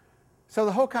 So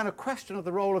the whole kind of question of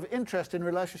the role of interest in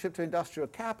relationship to industrial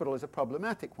capital is a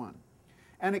problematic one.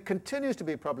 And it continues to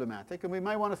be problematic, and we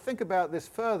may want to think about this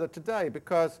further today,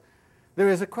 because there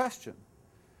is a question.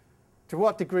 To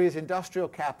what degree is industrial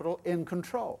capital in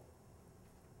control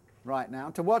right now?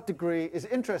 To what degree is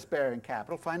interest-bearing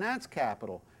capital, finance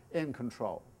capital, in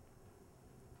control?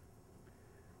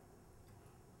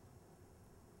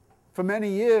 For many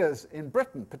years in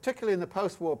Britain, particularly in the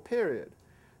post-war period,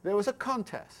 there was a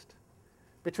contest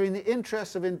between the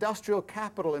interests of industrial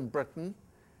capital in Britain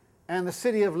and the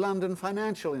City of London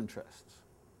financial interests.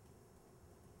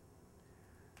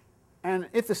 And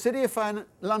if the City of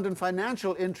London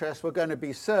financial interests were going to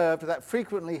be served, that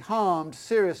frequently harmed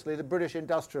seriously the British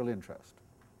industrial interest.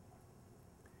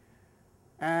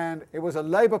 And it was a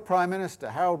Labour Prime Minister,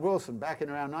 Harold Wilson, back in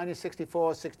around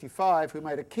 1964-65, who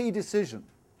made a key decision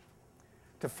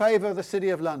to favour the City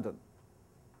of London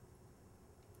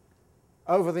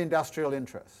over the industrial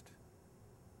interest.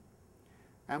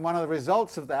 And one of the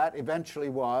results of that eventually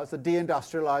was the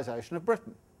deindustrialisation of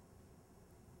Britain.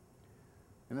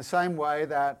 In the same way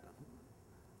that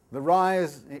the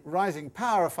rising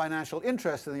power of financial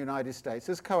interest in the United States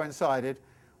has coincided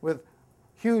with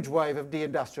huge wave of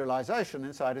deindustrialization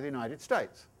inside of the United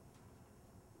States.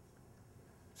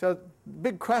 So the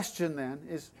big question then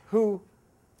is who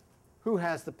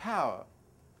has the power?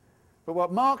 But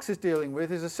what Marx is dealing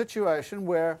with is a situation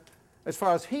where, as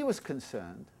far as he was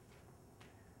concerned,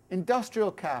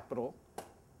 industrial capital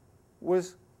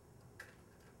was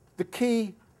the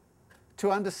key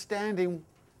to understanding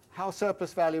how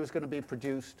surplus value was going to be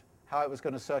produced, how it was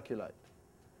going to circulate.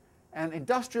 And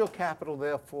industrial capital,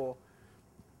 therefore,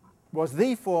 was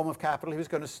the form of capital he was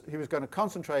going to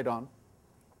concentrate on,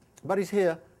 but he's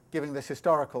here giving this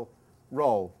historical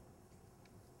role.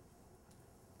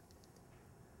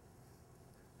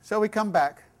 So we come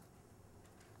back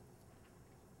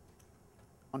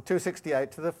on 268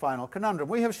 to the final conundrum.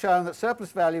 We have shown that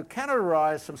surplus value cannot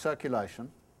arise from circulation,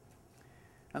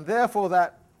 and therefore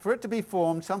that for it to be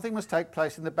formed, something must take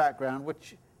place in the background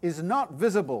which is not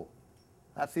visible.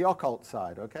 That's the occult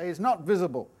side, okay? Is not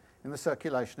visible in the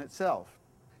circulation itself.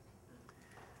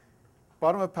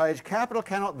 Bottom of page, capital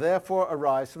cannot therefore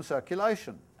arise from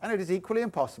circulation, and it is equally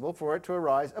impossible for it to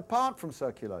arise apart from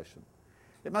circulation.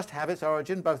 It must have its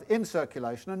origin both in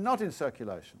circulation and not in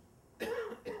circulation.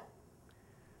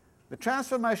 The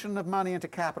transformation of money into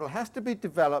capital has to be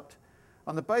developed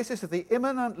on the basis of the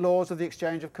immanent laws of the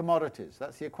exchange of commodities.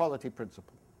 That's the equality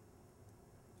principle.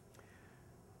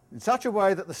 In such a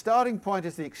way that the starting point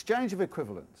is the exchange of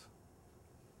equivalents.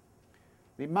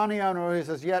 The money owner who is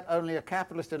as yet only a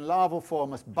capitalist in larval form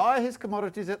must buy his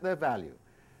commodities at their value,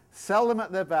 sell them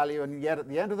at their value, and yet at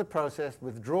the end of the process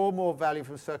withdraw more value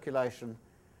from circulation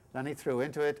than he threw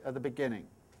into it at the beginning.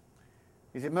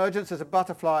 His emergence as a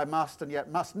butterfly must and yet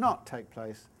must not take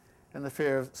place in the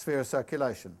sphere of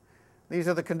circulation. These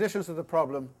are the conditions of the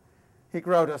problem. Hic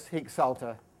Rhodus, hic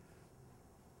salta.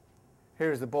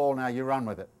 Here is the ball, now you run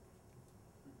with it.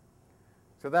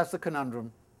 So that's the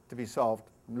conundrum to be solved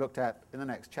and looked at in the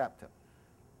next chapter.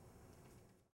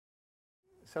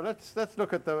 So let's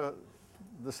look at the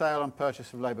sale and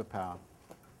purchase of labour power.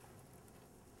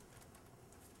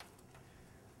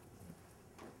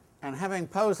 And having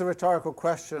posed the rhetorical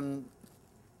question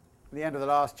at the end of the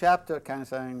last chapter, kind of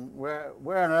saying, where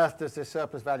on earth does this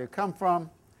surplus value come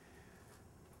from?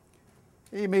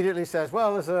 He immediately says,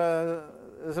 well,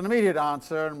 there's an immediate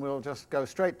answer, and we'll just go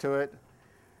straight to it.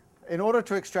 In order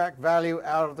to extract value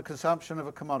out of the consumption of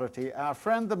a commodity, our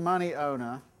friend the money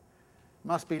owner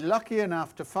must be lucky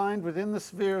enough to find within the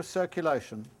sphere of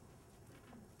circulation,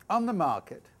 on the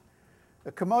market,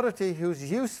 a commodity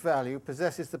whose use value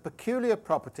possesses the peculiar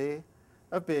property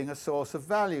of being a source of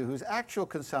value, whose actual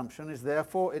consumption is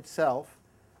therefore itself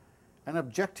an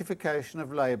objectification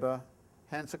of labour,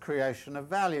 hence a creation of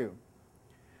value.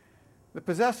 The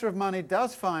possessor of money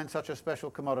does find such a special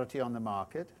commodity on the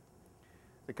market.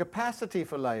 The capacity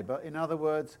for labour, in other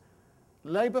words,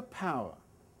 labour power.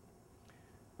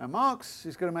 Now Marx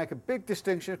is going to make a big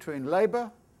distinction between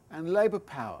labour and labour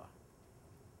power.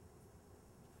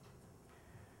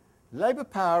 Labour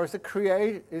power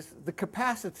is the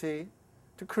capacity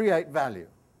to create value.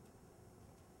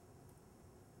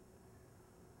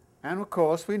 And of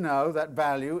course we know that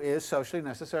value is socially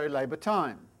necessary labour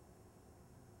time.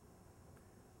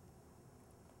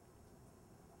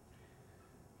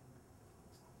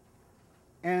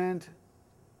 And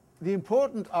the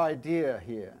important idea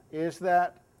here is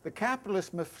that the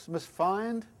capitalist must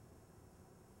find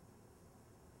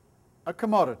a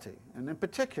commodity, and in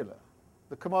particular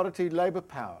the commodity labour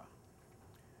power,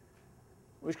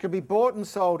 which can be bought and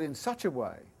sold in such a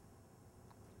way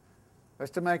as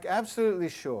to make absolutely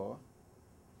sure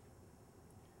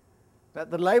that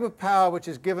the labour power which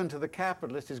is given to the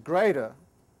capitalist is greater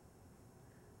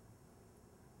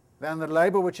than the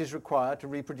labour which is required to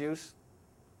reproduce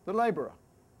the labourer.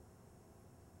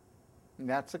 And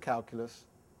that's the calculus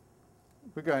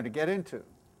we're going to get into.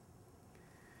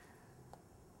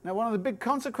 Now, one of the big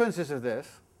consequences of this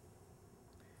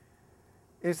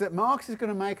is that Marx is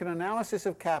going to make an analysis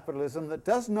of capitalism that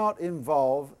does not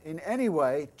involve in any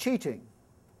way cheating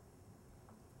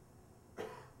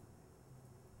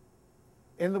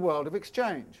in the world of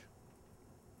exchange.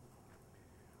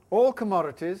 All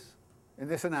commodities in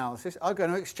this analysis are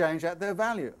going to exchange at their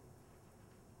value.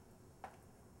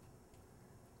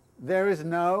 there is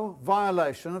no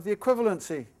violation of the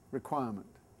equivalency requirement.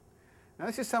 Now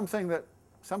this is something that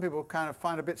some people kind of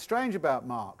find a bit strange about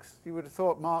Marx. You would have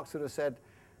thought Marx would have said,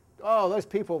 oh, those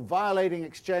people violating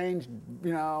exchange,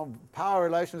 power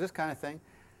relations, this kind of thing.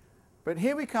 But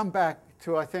here we come back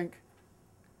to, I think,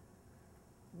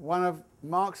 one of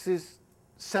Marx's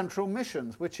central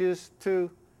missions, which is to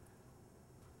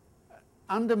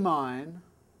undermine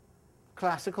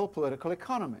classical political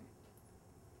economy.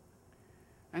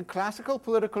 And classical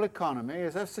political economy,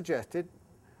 as I've suggested,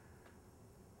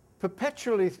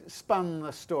 perpetually spun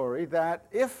the story that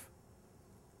if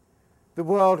the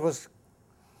world was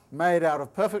made out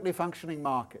of perfectly functioning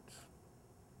markets,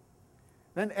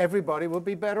 then everybody would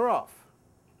be better off.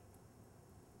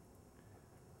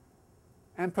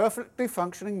 And perfectly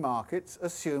functioning markets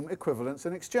assume equivalence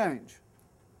and exchange.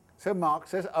 So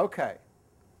Marx says, okay,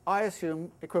 I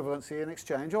assume equivalency and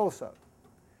exchange also.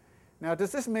 Now,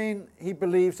 does this mean he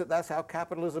believes that that's how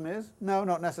capitalism is? No,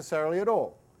 not necessarily at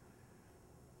all.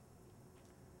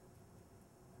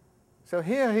 So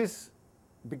here he's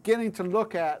beginning to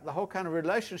look at the whole kind of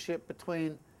relationship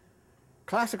between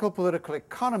classical political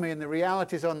economy and the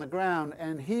realities on the ground,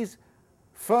 and he's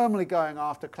firmly going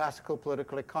after classical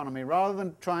political economy rather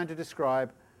than trying to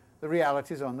describe the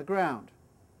realities on the ground.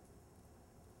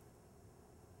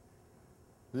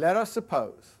 Let us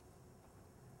suppose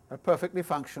a perfectly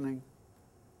functioning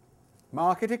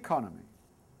market economy.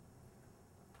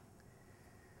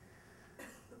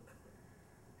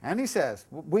 And he says,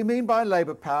 we mean by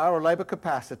labour power or labour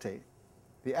capacity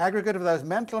the aggregate of those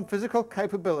mental and physical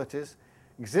capabilities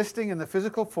existing in the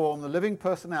physical form, the living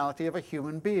personality of a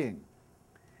human being.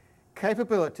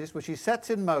 Capabilities which he sets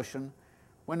in motion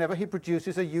whenever he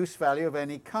produces a use value of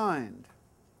any kind.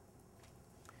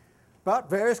 But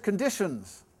various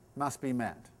conditions must be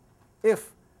met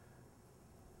if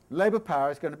labour power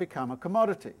is going to become a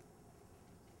commodity.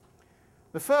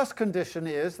 The first condition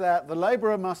is that the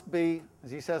labourer must be,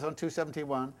 as he says on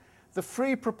 271, the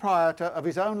free proprietor of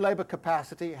his own labour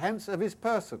capacity, hence of his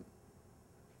person.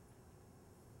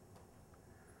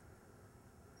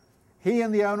 He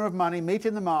and the owner of money meet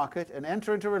in the market and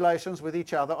enter into relations with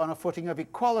each other on a footing of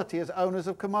equality as owners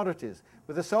of commodities,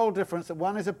 with the sole difference that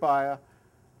one is a buyer,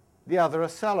 the other a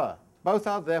seller. Both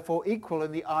are therefore equal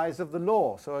in the eyes of the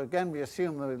law. So again, we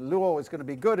assume the law is going to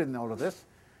be good in all of this,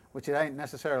 which it ain't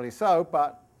necessarily so,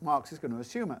 but Marx is going to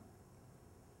assume it.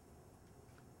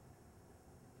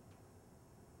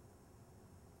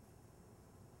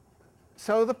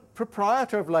 So the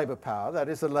proprietor of labour power, that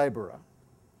is the labourer,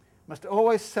 must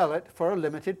always sell it for a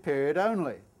limited period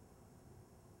only.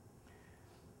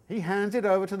 He hands it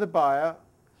over to the buyer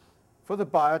for the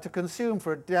buyer to consume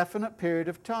for a definite period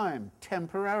of time,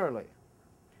 temporarily.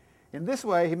 In this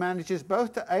way, he manages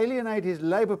both to alienate his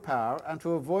labour power and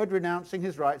to avoid renouncing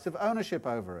his rights of ownership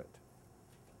over it.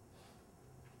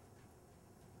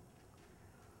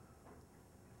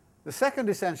 The second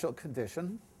essential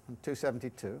condition, from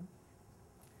 272,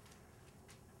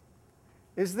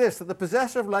 is this, that the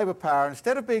possessor of labour power,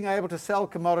 instead of being able to sell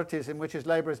commodities in which his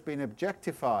labour has been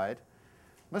objectified,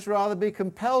 must rather be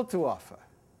compelled to offer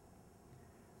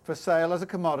for sale as a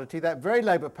commodity that very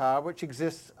labour power which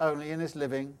exists only in his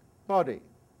living body.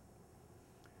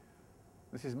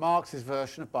 This is Marx's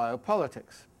version of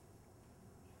biopolitics.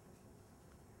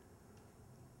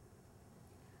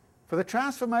 For the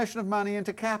transformation of money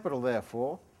into capital,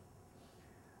 therefore,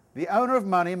 the owner of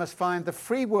money must find the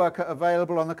free worker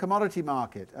available on the commodity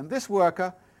market, and this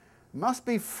worker must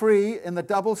be free in the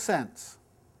double sense,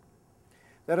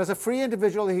 that as a free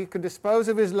individual he can dispose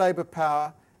of his labour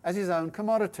power as his own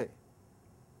commodity.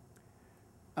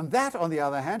 And that, on the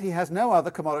other hand, he has no other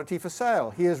commodity for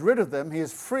sale. He is rid of them, he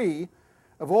is free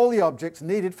of all the objects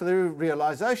needed for the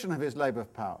realization of his labour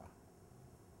power.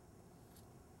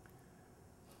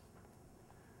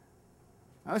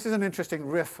 Now this is an interesting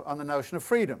riff on the notion of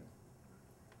freedom.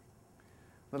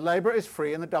 The labourer is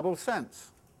free in the double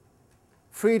sense.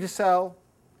 Free to sell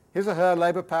his or her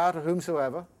labour power to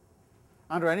whomsoever,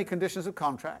 under any conditions of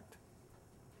contract.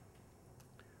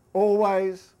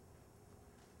 Always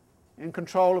in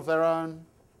control of their own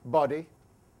body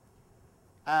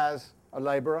as a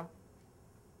labourer,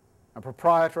 a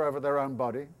proprietor over their own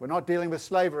body. We're not dealing with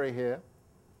slavery here,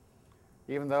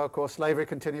 even though, of course, slavery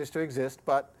continues to exist,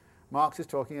 but Marx is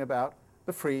talking about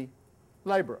the free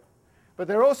labourer. But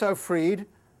they're also freed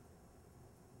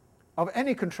of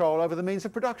any control over the means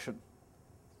of production.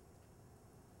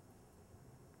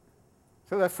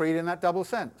 So they're freed in that double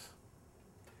sense.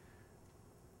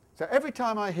 So every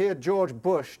time I hear George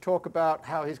Bush talk about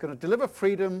how he's going to deliver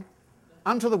freedom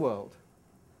unto the world,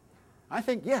 I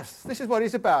think, yes, this is what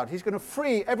he's about. He's going to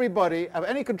free everybody of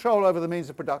any control over the means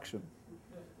of production.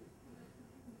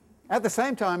 At the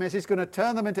same time as he's going to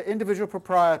turn them into individual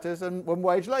proprietors and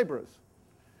wage labourers.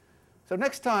 So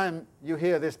next time you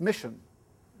hear this mission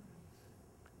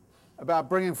about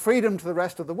bringing freedom to the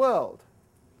rest of the world,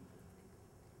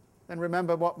 then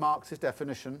remember what Marx's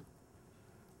definition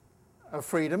of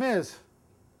freedom is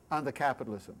under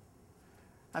capitalism.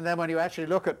 And then when you actually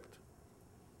look at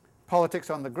politics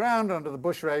on the ground under the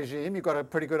Bush regime, you've got a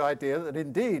pretty good idea that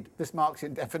indeed this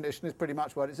Marxian definition is pretty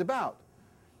much what it's about.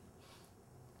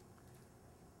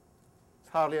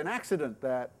 It's hardly an accident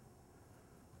that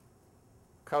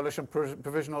Coalition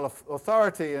Provisional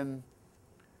Authority in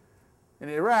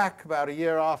Iraq, about a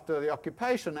year after the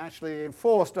occupation, actually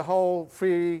enforced a whole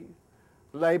free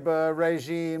labor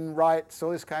regime, rights,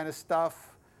 all this kind of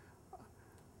stuff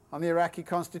on the Iraqi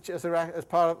constitution as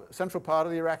part of central part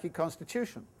of the Iraqi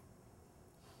constitution.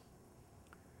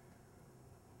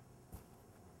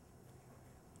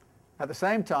 At the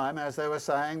same time as they were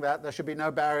saying that there should be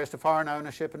no barriers to foreign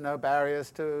ownership and no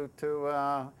barriers to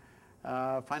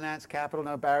finance capital,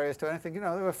 no barriers to anything. You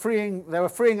know, they were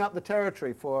freeing up the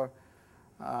territory for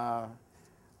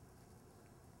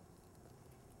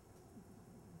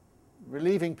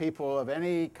relieving people of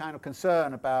any kind of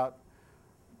concern about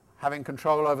having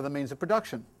control over the means of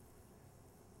production.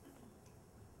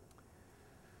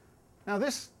 Now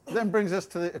this then brings us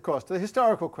to of course, to the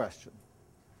historical question.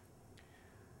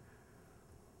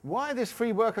 Why this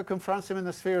free worker confronts him in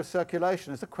the sphere of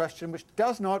circulation is a question which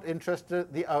does not interest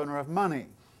the owner of money.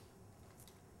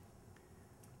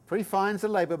 For he finds the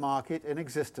labour market in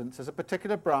existence as a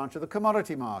particular branch of the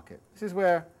commodity market. This is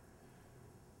where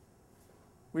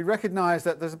we recognise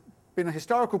that there's been a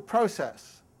historical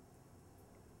process.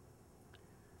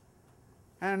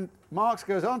 And Marx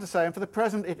goes on to say, and for the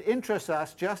present it interests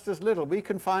us just as little. We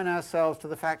confine ourselves to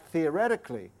the fact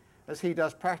theoretically as he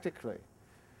does practically.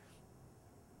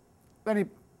 Then he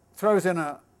throws in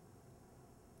a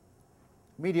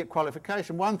immediate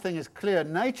qualification. One thing is clear: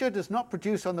 nature does not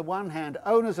produce on the one hand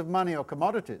owners of money or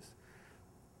commodities,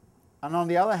 and on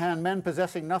the other hand men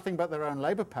possessing nothing but their own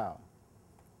labour power.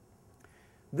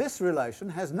 This relation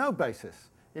has no basis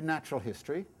in natural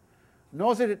history,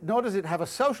 nor does it have a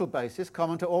social basis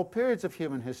common to all periods of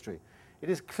human history. It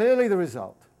is clearly the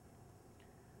result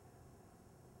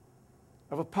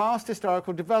of a past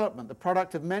historical development, the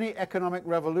product of many economic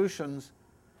revolutions,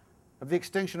 of the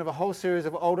extinction of a whole series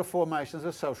of older formations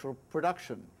of social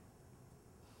production.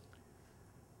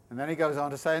 And then he goes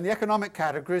on to say, and the economic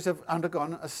categories have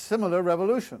undergone a similar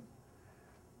revolution.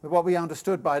 That what we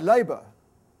understood by labour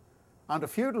under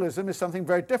feudalism is something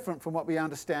very different from what we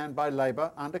understand by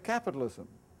labour under capitalism.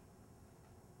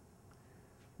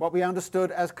 What we understood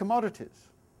as commodities.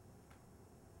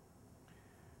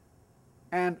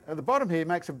 And at the bottom here he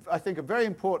makes, I think, a very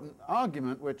important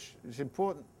argument, which is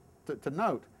important to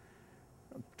note.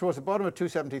 Towards the bottom of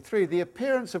 273, the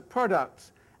appearance of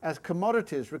products as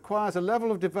commodities requires a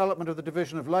level of development of the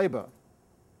division of labour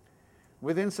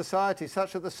within society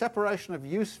such that the separation of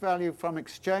use value from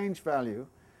exchange value,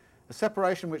 a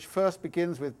separation which first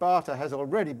begins with barter, has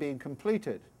already been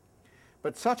completed.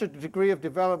 But such a degree of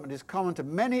development is common to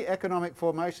many economic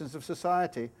formations of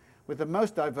society with the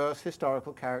most diverse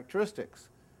historical characteristics.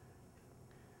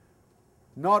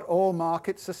 Not all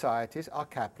market societies are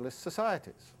capitalist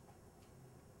societies.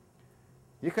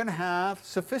 You can have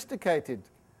sophisticated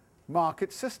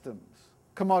market systems,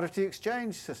 commodity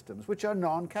exchange systems, which are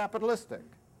non-capitalistic.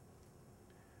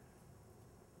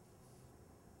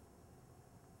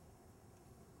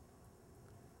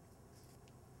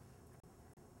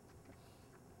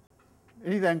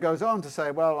 He then goes on to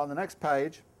say, well, on the next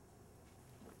page,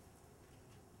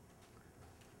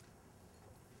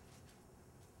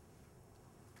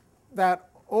 that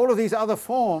all of these other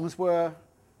forms were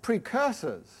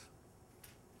precursors,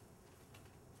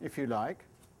 if you like,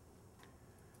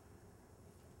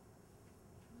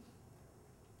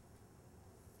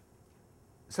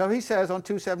 so he says on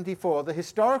 274, the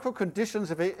historical conditions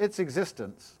of its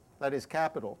existence, that is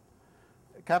capital's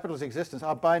existence,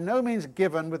 are by no means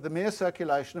given with the mere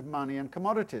circulation of money and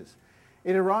commodities.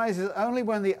 It arises only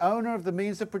when the owner of the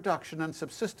means of production and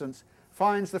subsistence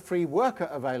finds the free worker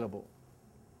available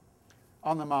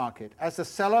on the market as the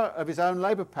seller of his own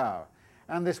labour power,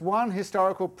 and this one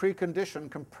historical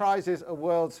precondition comprises a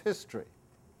world's history.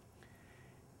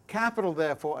 Capital,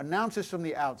 therefore, announces from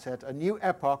the outset a new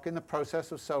epoch in the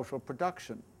process of social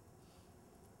production.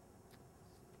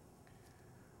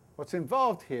 What's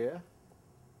involved here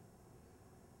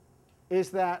is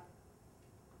that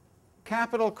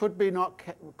capital could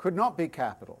not be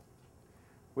capital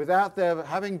without there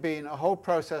having been a whole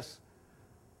process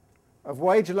of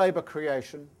wage labour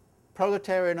creation,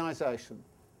 proletarianisation,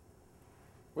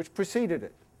 which preceded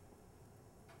it.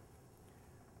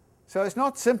 So it's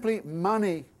not simply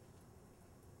money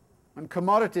and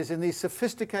commodities in these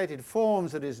sophisticated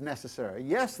forms that is necessary.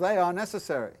 Yes, they are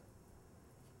necessary.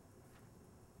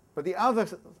 But the other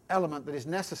element that is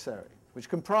necessary, which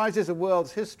comprises a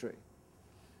world's history,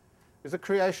 is the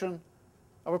creation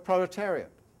of a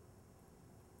proletariat,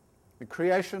 the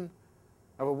creation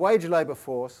of a wage labour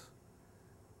force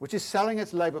which is selling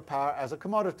its labour power as a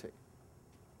commodity.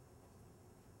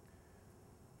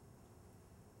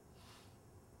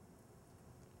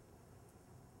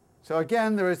 So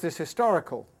again, there is this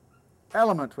historical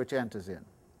element which enters in.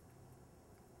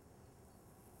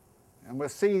 And we'll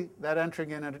see that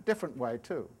entering in a different way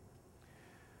too.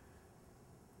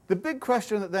 The big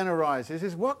question that then arises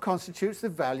is what constitutes the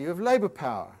value of labour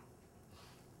power?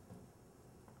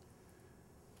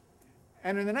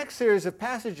 And in the next series of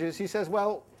passages he says,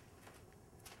 well,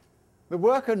 the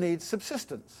worker needs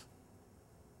subsistence,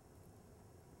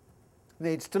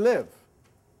 needs to live.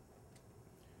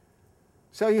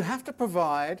 So you have to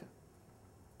provide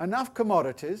enough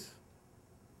commodities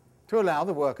to allow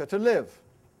the worker to live.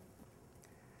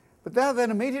 But that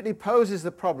then immediately poses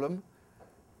the problem,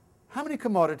 how many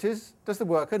commodities does the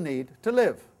worker need to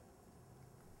live?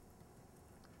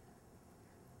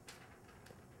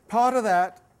 Part of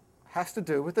that has to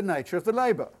do with the nature of the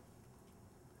labour,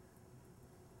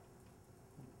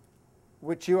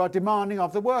 which you are demanding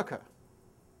of the worker.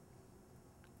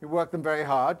 You work them very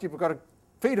hard, you've got to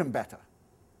feed them better.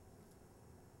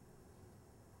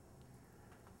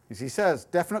 As he says,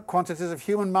 definite quantities of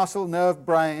human muscle, nerve,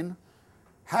 brain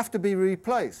have to be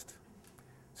replaced.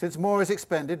 Since more is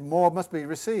expended, more must be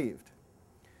received.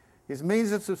 His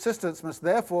means of subsistence must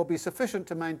therefore be sufficient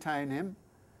to maintain him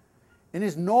in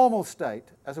his normal state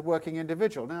as a working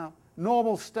individual. Now,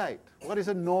 normal state. What is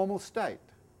a normal state?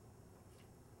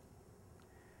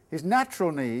 His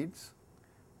natural needs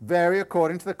vary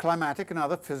according to the climatic and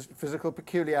other physical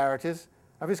peculiarities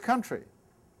of his country.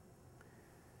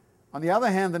 On the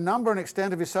other hand, the number and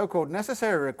extent of his so-called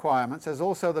necessary requirements, as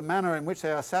also the manner in which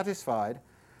they are satisfied,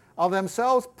 are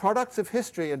themselves products of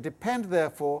history and depend,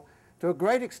 therefore, to a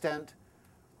great extent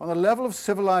on the level of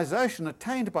civilization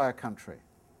attained by a country.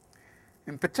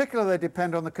 In particular, they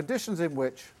depend on the conditions in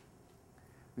which,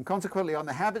 and consequently on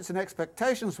the habits and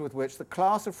expectations with which the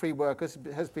class of free workers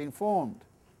has been formed.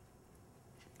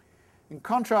 In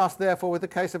contrast, therefore, with the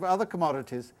case of other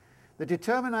commodities, the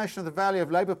determination of the value of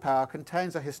labour power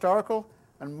contains a historical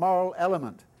and moral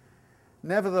element.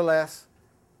 Nevertheless,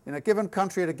 in a given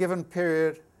country at a given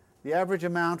period, the average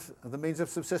amount of the means of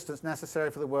subsistence necessary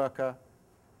for the worker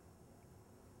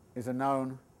is a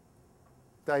known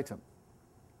datum.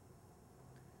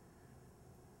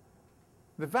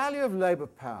 The value of labour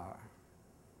power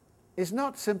is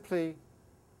not simply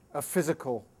a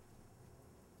physical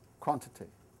quantity.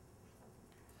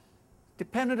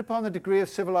 Dependent upon the degree of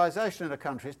civilization in a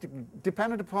country, it's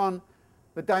dependent upon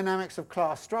the dynamics of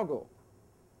class struggle.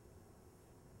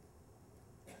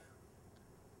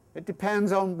 It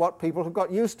depends on what people have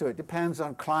got used to. It depends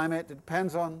on climate. It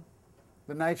depends on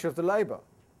the nature of the labour.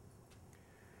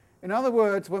 In other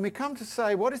words, when we come to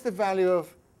say what is the value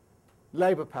of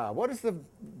labour power, what is the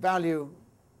value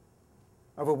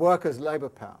of a worker's labour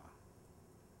power,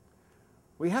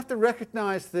 we have to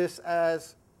recognise this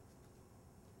as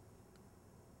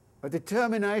a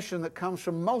determination that comes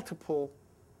from multiple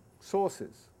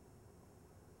sources.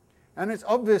 And it's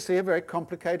obviously a very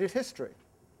complicated history.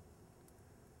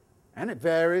 And it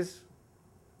varies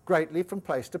greatly from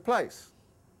place to place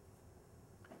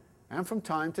and from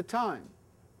time to time.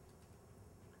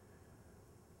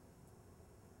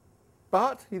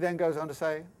 But, he then goes on to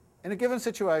say, in a given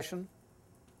situation,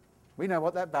 we know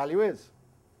what that value is.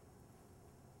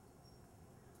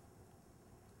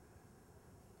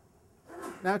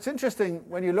 Now, it's interesting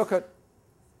when you look at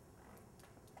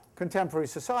contemporary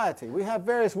society, we have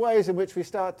various ways in which we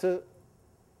start to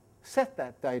set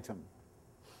that datum.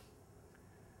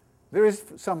 There is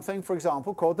something, for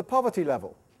example, called the poverty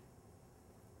level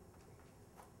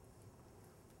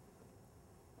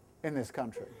in this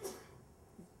country.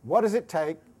 What does it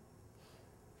take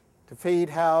to feed,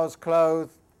 house, clothe,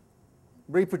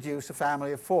 reproduce a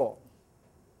family of 4?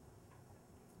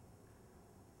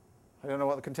 I don't know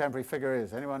what the contemporary figure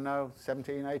is. Anyone know?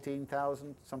 17,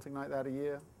 18,000, something like that a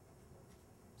year?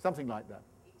 Something like that.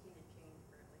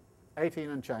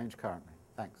 18 and change currently.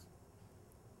 Thanks.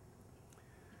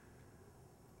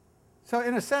 So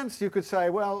in a sense you could say,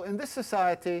 well, in this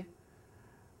society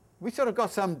we sort of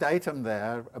got some datum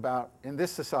there about, in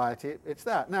this society, it's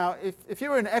that. Now, if you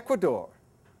were in Ecuador,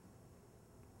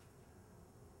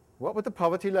 what would the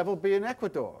poverty level be in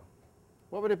Ecuador?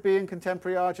 What would it be in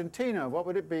contemporary Argentina? What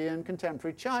would it be in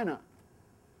contemporary China?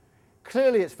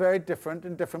 Clearly, it's very different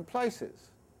in different places.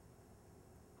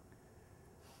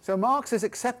 So Marx is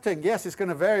accepting, yes, it's going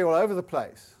to vary all over the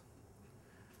place.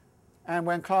 And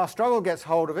when class struggle gets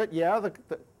hold of it, yeah,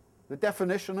 the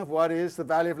definition of what is the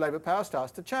value of labour power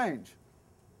starts to change.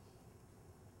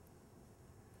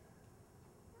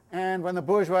 And when the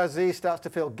bourgeoisie starts to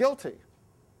feel guilty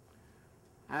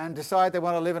and decide they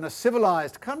want to live in a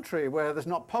civilized country where there's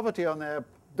not poverty on their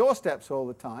doorsteps all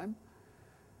the time,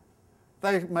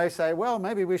 they may say, well,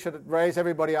 maybe we should raise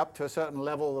everybody up to a certain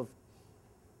level of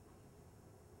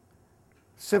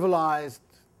civilized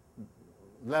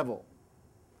level.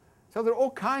 So there are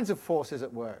all kinds of forces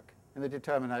at work in the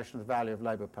determination of the value of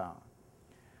labour power.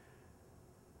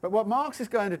 But what Marx is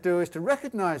going to do is to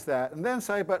recognize that and then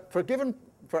say, but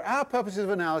for our purposes of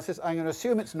analysis, I'm going to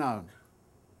assume it's known.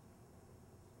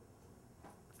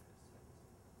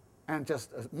 And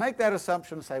just make that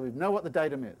assumption and say we know what the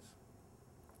datum is.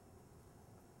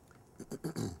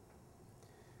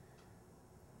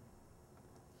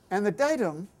 And the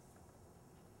datum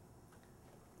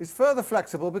is further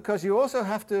flexible because you also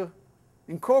have to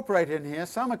incorporate in here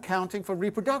some accounting for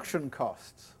reproduction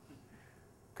costs.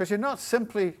 Because you're not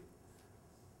simply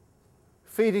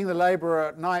feeding the labourer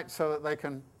at night so that they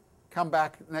can come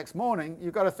back next morning.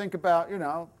 You've got to think about,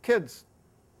 kids,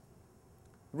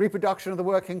 reproduction of the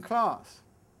working class.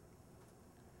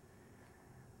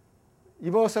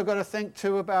 You've also got to think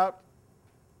too about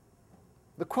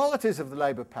the qualities of the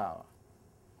labour power,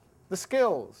 the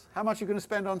skills, how much you're going to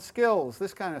spend on skills,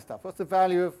 this kind of stuff. What's the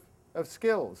value of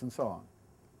skills and so on.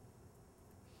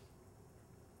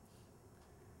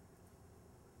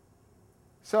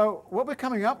 So what we're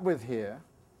coming up with here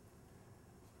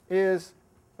is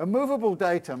a movable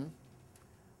datum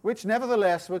which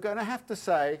nevertheless we're going to have to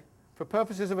say, for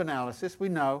purposes of analysis, we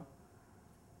know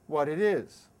what it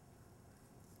is.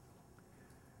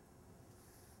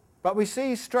 But we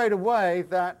see straight away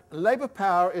that labour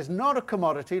power is not a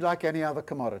commodity like any other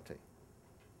commodity,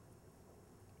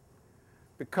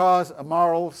 because a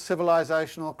moral,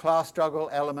 civilizational, class struggle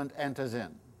element enters in.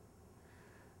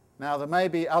 Now, there may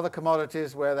be other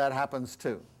commodities where that happens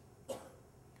too.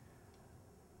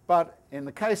 But in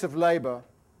the case of labour,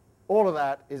 all of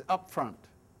that is upfront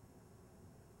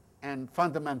and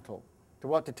fundamental to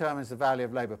what determines the value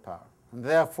of labour power. And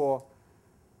therefore,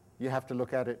 you have to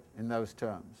look at it in those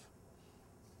terms.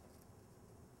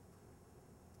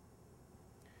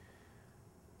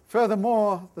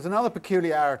 Furthermore, there's another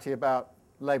peculiarity about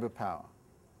labour power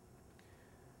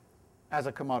as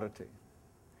a commodity.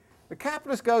 The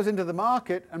capitalist goes into the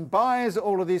market and buys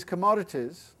all of these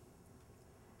commodities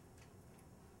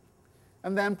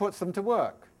and then puts them to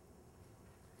work.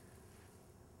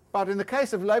 But in the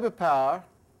case of labour power,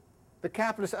 the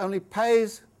capitalist only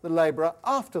pays the labourer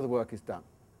after the work is done.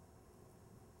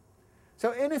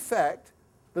 So in effect,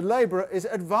 the labourer is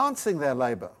advancing their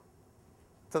labour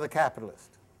to the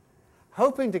capitalist,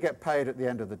 hoping to get paid at the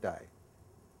end of the day.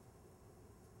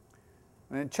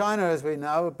 And in China, as we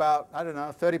know, about,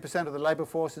 30% of the labour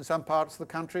force in some parts of the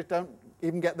country don't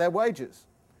even get their wages.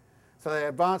 So they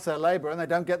advance their labour and they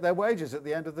don't get their wages at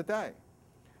the end of the day.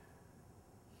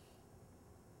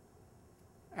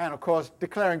 And of course,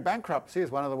 declaring bankruptcy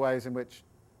is one of the ways in which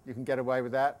you can get away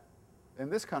with that in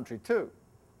this country too.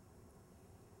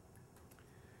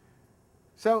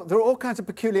 So there are all kinds of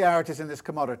peculiarities in this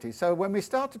commodity. So when we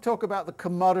start to talk about the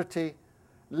commodity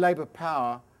labour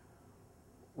power,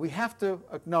 we have to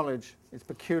acknowledge its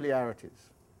peculiarities.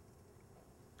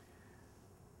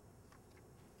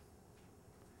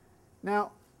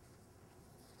 Now,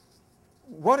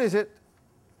 what is it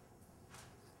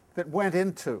that went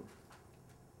into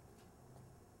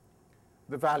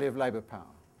the value of labour power?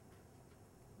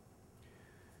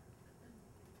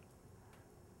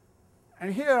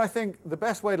 And here I think the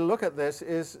best way to look at this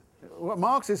is what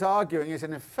Marx is arguing is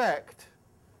in effect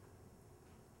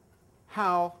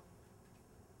how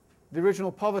the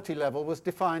original poverty level was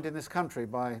defined in this country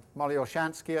by Molly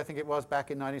Olshansky, I think it was,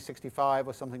 back in 1965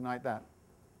 or something like that,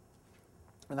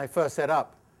 when they first set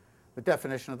up the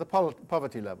definition of the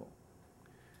poverty level.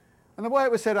 And the way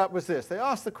it was set up was this. They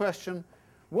asked the question,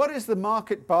 what is the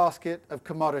market basket of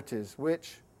commodities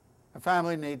which a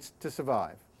family needs to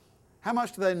survive? How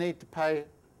much do they need to pay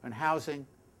on housing?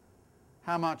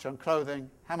 How much on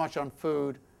clothing? How much on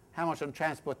food? How much on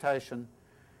transportation?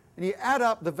 And you add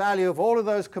up the value of all of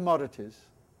those commodities,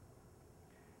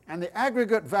 and the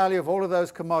aggregate value of all of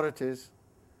those commodities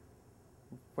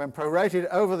when prorated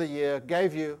over the year,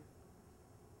 gave you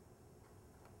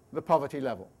the poverty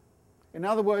level. In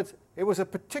other words, it was a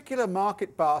particular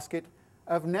market basket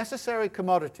of necessary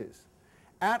commodities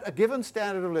at a given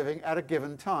standard of living at a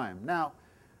given time. Now,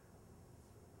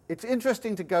 it's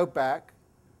interesting to go back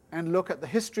and look at the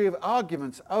history of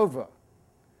arguments over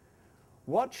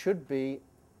what should be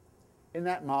in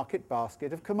that market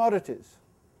basket of commodities.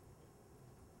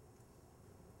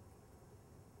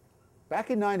 Back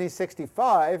in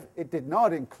 1965, it did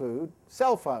not include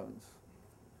cell phones.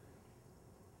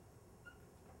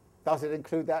 Does it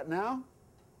include that now?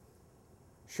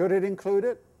 Should it include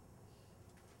it?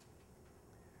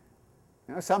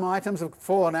 You know, some items have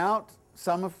fallen out,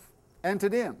 some have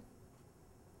entered in.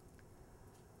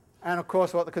 And of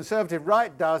course what the conservative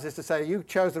right does is to say you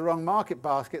chose the wrong market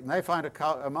basket, and they find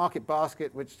a market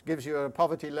basket which gives you a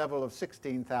poverty level of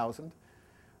 16,000,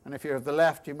 and if you're of the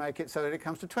left you make it so that it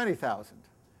comes to 20,000.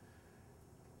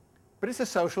 But it's a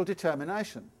social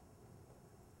determination.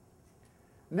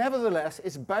 Nevertheless,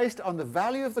 it's based on the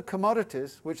value of the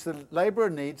commodities which the labourer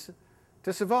needs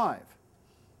to survive.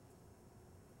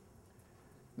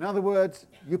 In other words,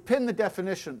 you pin the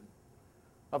definition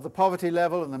of the poverty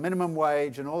level and the minimum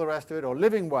wage and all the rest of it, or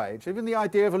living wage. Even the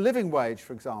idea of a living wage,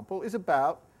 for example, is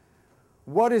about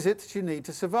what is it that you need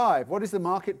to survive? What is the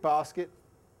market basket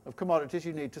of commodities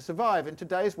you need to survive in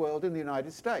today's world in the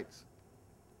United States?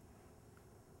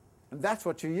 And that's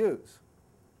what you use.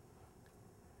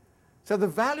 So the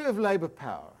value of labour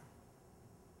power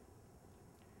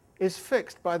is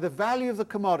fixed by the value of the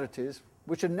commodities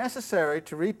which are necessary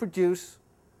to reproduce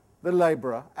the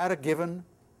labourer at a given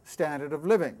standard of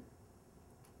living,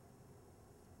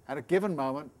 at a given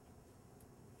moment,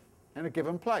 in a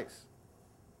given place.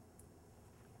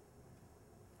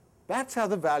 That's how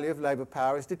the value of labour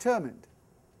power is determined.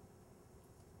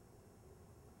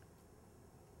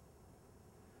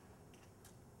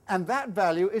 And that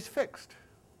value is fixed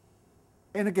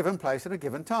in a given place at a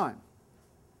given time.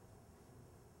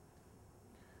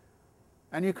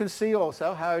 And you can see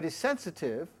also how it is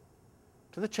sensitive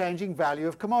to the changing value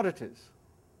of commodities.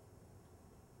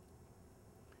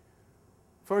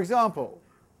 For example,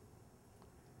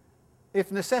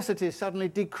 if necessities suddenly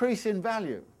decrease in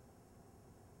value,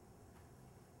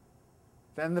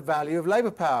 then the value of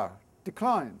labour power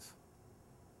declines.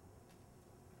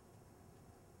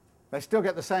 They still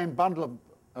get the same bundle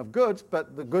of goods,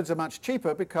 but the goods are much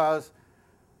cheaper because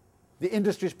the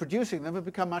industries producing them have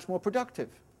become much more productive.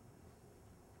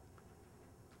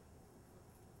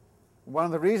 One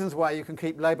of the reasons why you can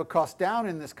keep labour costs down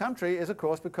in this country is, of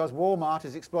course, because Walmart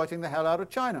is exploiting the hell out of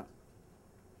China.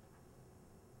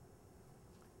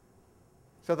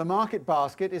 So the market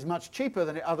basket is much cheaper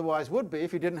than it otherwise would be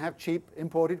if you didn't have cheap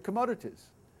imported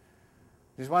commodities.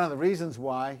 This is one of the reasons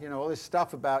why, all this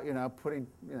stuff about, putting,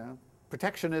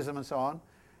 protectionism and so on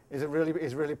is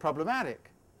really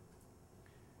problematic.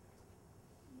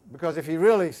 Because if you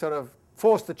really sort of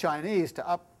force the Chinese to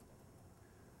up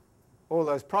all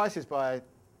those prices by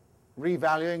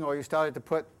revaluing, or you started to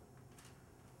put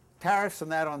tariffs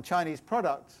and that on Chinese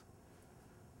products,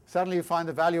 suddenly you find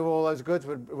the value of all those goods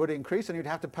would increase, and you'd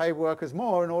have to pay workers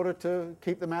more in order to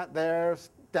keep them at their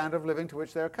standard of living to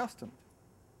which they're accustomed.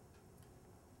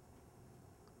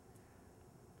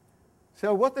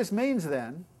 So what this means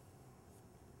then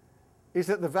is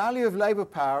that the value of labour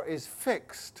power is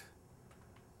fixed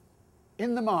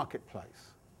in the marketplace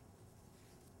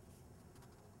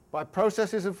by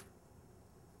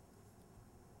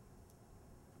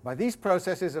these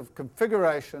processes of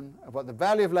configuration of what the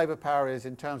value of labour power is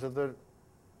in terms of the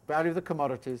value of the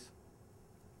commodities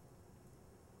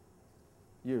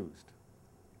used.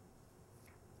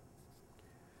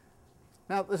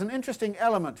 Now, there's an interesting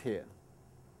element here.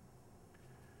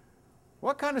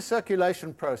 What kind of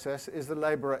circulation process is the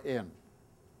labourer in?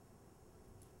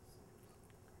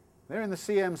 They're in the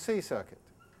CMC circuit.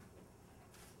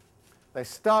 They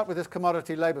start with this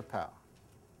commodity labour power,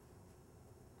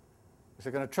 which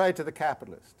they're going to trade to the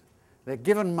capitalist. They're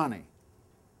given money.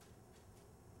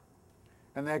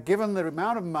 And they're given the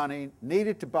amount of money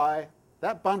needed to buy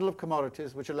that bundle of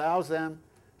commodities which allows them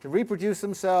to reproduce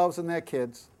themselves and their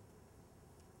kids,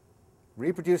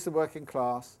 reproduce the working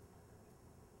class,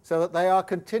 so that they are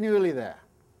continually there.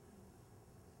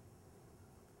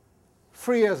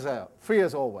 Free as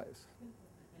always.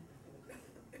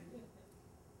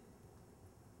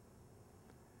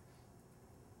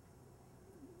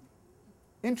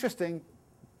 Interesting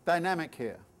dynamic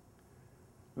here.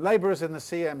 Labourers in the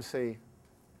CMC,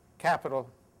 capital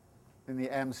in the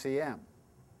MCM.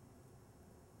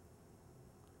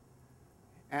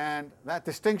 And that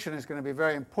distinction is going to be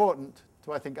very important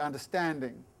to, I think,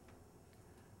 understanding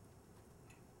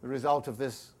the result of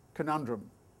this conundrum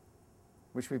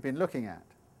which we've been looking at.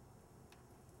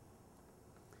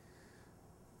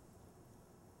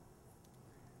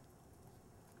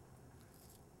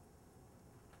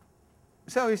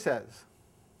 So he says,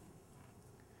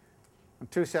 on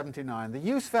 279, the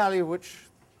use value which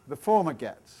the former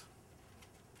gets,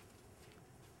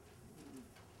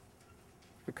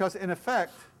 because in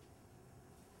effect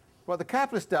what the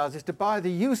capitalist does is to buy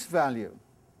the use value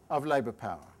of labour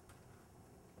power.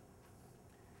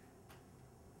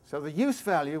 So the use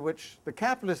value which the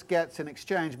capitalist gets in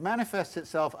exchange manifests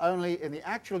itself only in the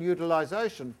actual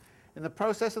utilisation in the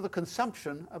process of the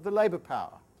consumption of the labour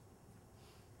power.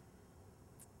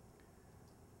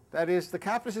 That is, the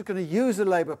capitalist is going to use the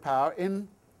labour power in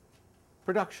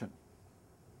production.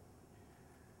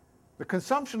 The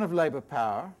consumption of labour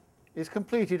power is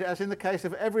completed, as in the case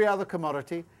of every other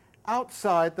commodity,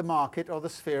 outside the market or the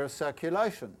sphere of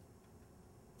circulation.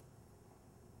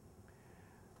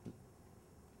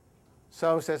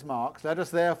 So, says Marx, let us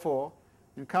therefore,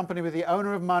 in company with the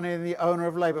owner of money and the owner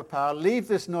of labour power, leave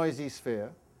this noisy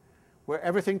sphere, where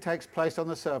everything takes place on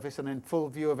the surface and in full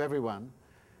view of everyone,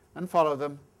 and follow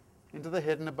them into the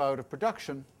hidden abode of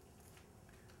production,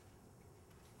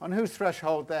 on whose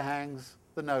threshold there hangs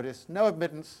the notice, no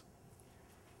admittance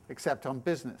except on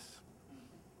business.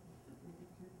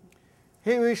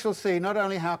 Here we shall see not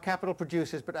only how capital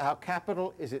produces, but how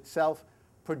capital is itself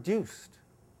produced.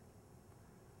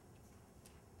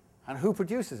 And who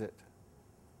produces it?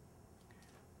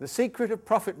 The secret of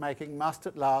profit-making must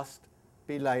at last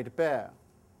be laid bare.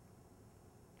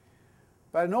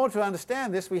 But in order to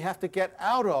understand this, we have to get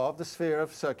out of the sphere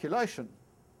of circulation.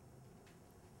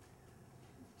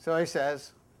 So he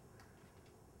says,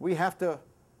 we have to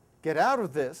get out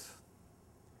of this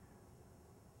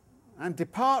and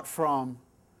depart from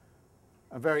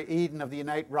a very Eden of the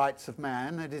innate rights of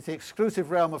man. It is the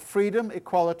exclusive realm of freedom,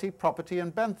 equality, property,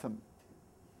 and Bentham.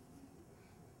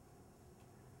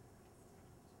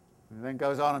 And then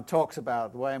goes on and talks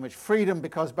about the way in which freedom,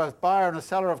 because both buyer and a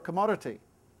seller of commodity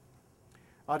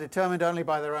are determined only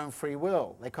by their own free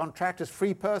will. They contract as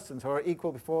free persons who are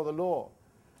equal before the law.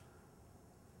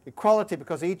 Equality,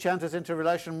 because each enters into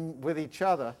relation with each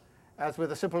other as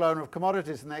with a simple owner of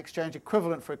commodities, and they exchange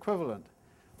equivalent for equivalent.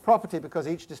 Property, because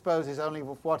each disposes only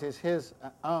of what is his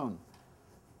own.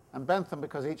 And Bentham,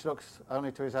 because each looks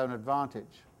only to his own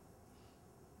advantage.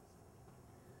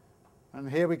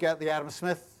 And here we get the Adam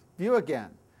Smith view again.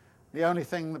 The only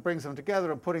thing that brings them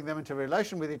together and putting them into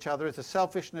relation with each other is the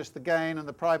selfishness, the gain, and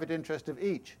the private interest of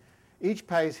each. Each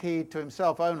pays heed to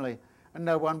himself only, and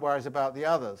no one worries about the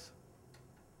others.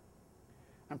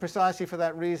 And precisely for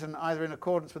that reason, either in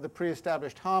accordance with the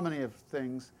pre-established harmony of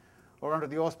things or under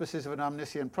the auspices of an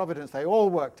omniscient providence, they all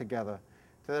work together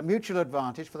to their mutual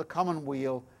advantage for the common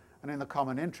weal and in the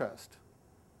common interest.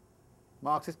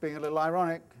 Marx is being a little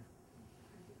ironic.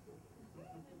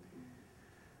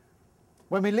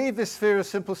 When we leave this sphere of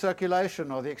simple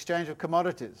circulation or the exchange of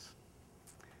commodities,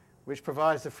 which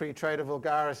provides the free trade of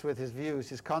Vulgaris with his views,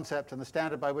 his concept, and the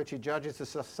standard by which he judges the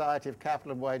society of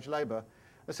capital and wage labour,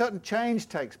 a certain change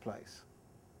takes place.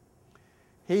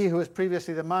 He who was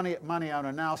previously the money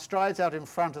owner now strides out in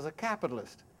front as a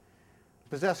capitalist. The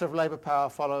possessor of labour power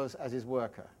follows as his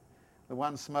worker. The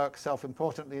one smirks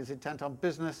self-importantly, is intent on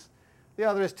business. The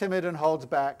other is timid and holds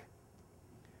back,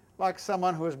 like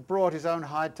someone who has brought his own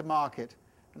hide to market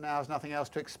and now has nothing else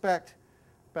to expect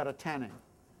but a tanning.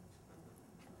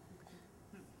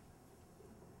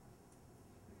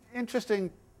 Interesting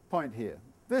point here.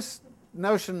 This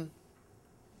notion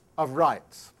of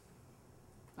rights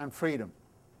and freedom.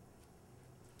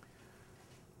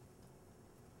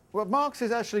 What Marx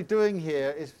is actually doing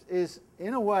here is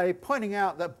in a way pointing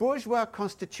out that bourgeois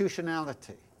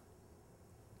constitutionality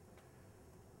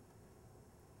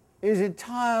is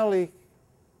entirely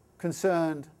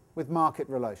concerned with market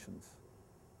relations.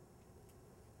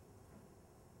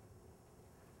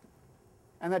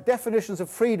 And that definitions of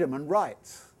freedom and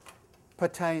rights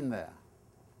pertain there.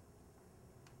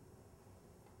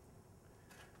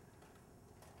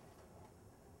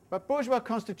 But bourgeois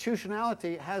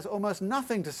constitutionality has almost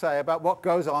nothing to say about what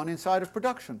goes on inside of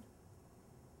production.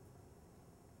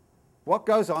 What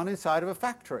goes on inside of a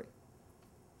factory.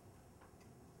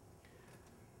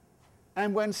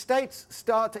 And when states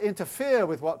start to interfere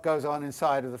with what goes on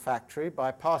inside of the factory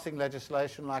by passing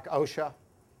legislation like OSHA,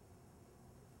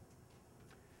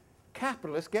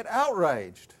 capitalists get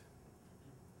outraged.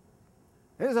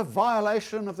 It is a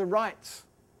violation of the rights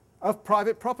of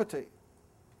private property.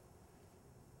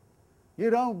 You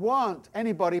don't want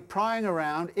anybody prying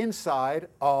around inside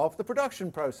of the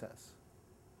production process.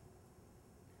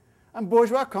 And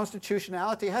bourgeois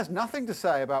constitutionality has nothing to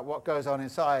say about what goes on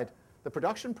inside the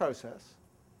production process.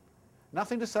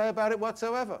 Nothing to say about it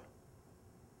whatsoever.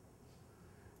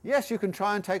 Yes, you can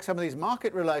try and take some of these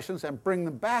market relations and bring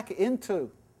them back into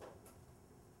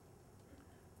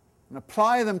and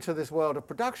apply them to this world of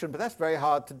production, but that's very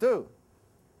hard to do.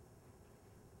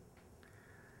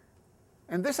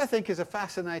 And this, I think, is a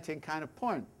fascinating kind of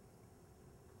point.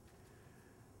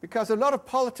 Because a lot of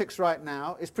politics right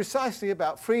now is precisely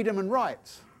about freedom and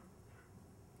rights.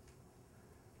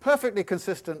 Perfectly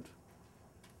consistent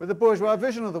with the bourgeois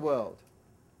vision of the world.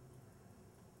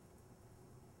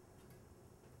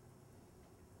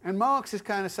 And Marx is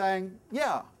kind of saying,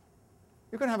 yeah,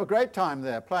 you can have a great time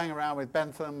there playing around with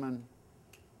Bentham and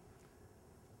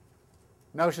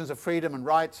notions of freedom and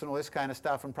rights and all this kind of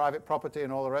stuff and private property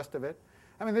and all the rest of it.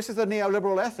 I mean, this is the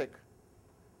neoliberal ethic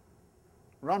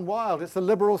run wild. It's the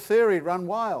liberal theory run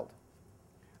wild.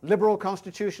 Liberal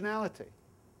constitutionality.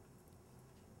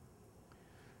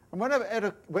 And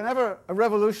whenever a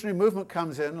revolutionary movement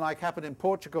comes in, like happened in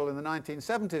Portugal in the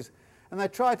 1970s, and they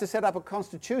tried to set up a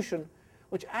constitution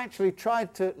which actually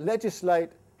tried to legislate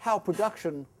how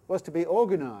production was to be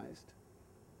organized,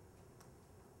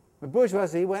 the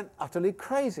bourgeoisie went utterly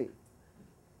crazy.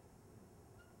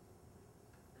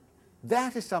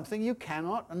 That is something you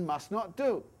cannot and must not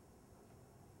do.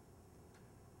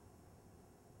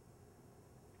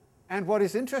 And what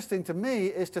is interesting to me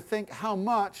is to think how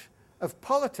much of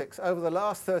politics over the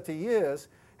last 30 years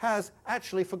has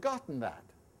actually forgotten that.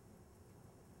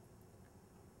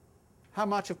 How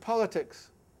much of politics,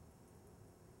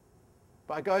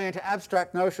 by going into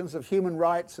abstract notions of human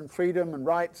rights and freedom and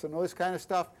rights and all this kind of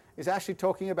stuff, is actually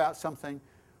talking about something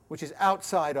which is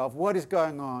outside of what is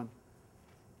going on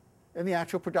in the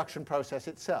actual production process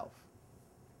itself.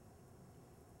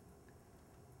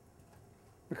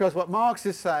 Because what Marx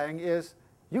is saying is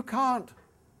you can't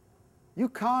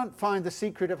find the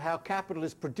secret of how capital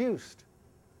is produced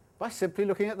by simply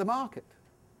looking at the market.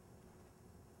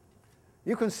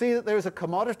 You can see that there is a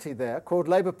commodity there called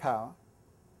labour power,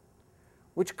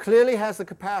 which clearly has the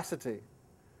capacity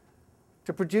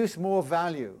to produce more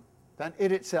value than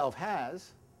it itself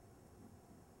has.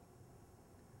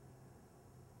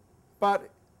 But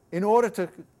in order to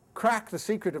crack the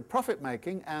secret of profit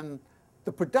making and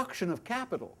the production of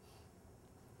capital,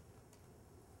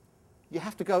 you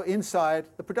have to go inside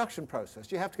the production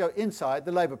process. You have to go inside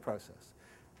the labour process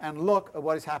and look at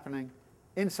what is happening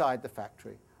inside the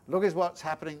factory. Look at what's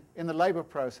happening in the labour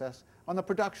process on the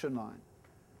production line.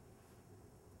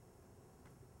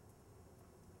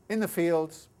 In the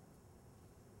fields,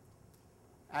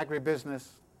 agribusiness,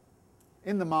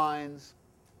 in the mines,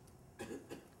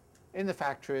 in the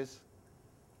factories,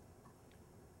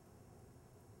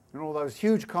 and all those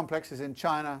huge complexes in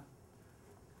China,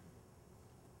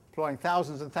 employing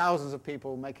thousands and thousands of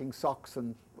people making socks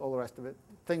and all the rest of it,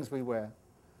 things we wear.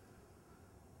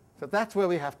 So that's where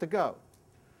we have to go.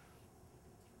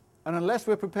 And unless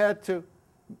we're prepared to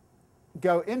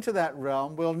go into that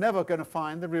realm, we're never going to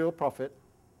find the real profit,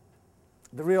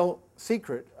 the real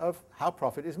secret of how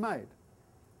profit is made.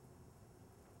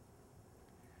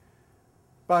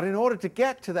 But in order to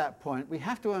get to that point, we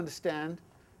have to understand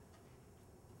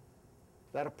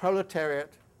that a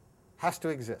proletariat has to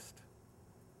exist.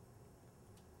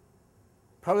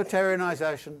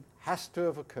 Proletarianization has to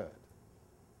have occurred.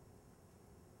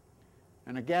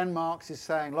 And again, Marx is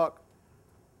saying, look,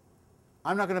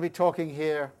 I'm not going to be talking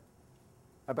here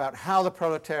about how the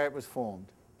proletariat was formed.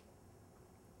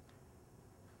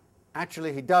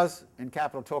 Actually, he does in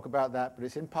Capital talk about that, but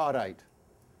it's in part 8,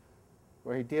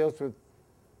 where he deals with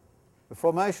the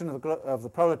formation of the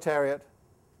proletariat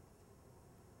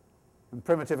and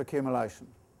primitive accumulation.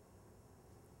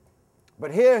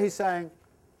 But here he's saying,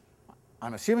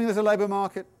 I'm assuming there's a labour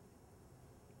market,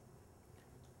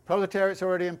 proletariat's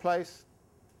already in place,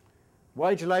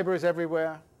 wage labour is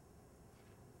everywhere,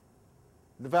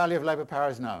 the value of labour power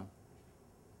is known.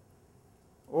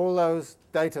 All those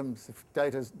datums,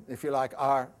 if you like,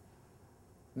 are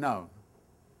known.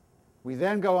 We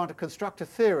then go on to construct a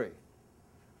theory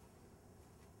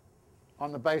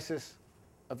on the basis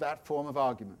of that form of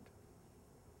argument.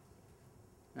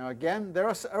 Now again, there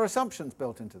are assumptions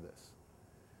built into this.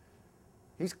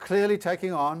 He's clearly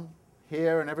taking on,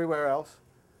 here and everywhere else,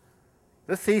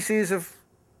 the theses of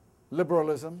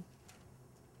liberalism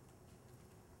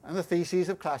and the theses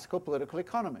of classical political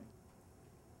economy.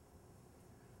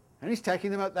 And he's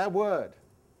taking them at their word.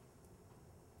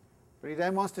 But he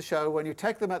then wants to show when you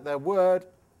take them at their word,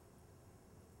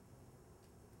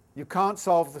 you can't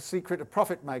solve the secret of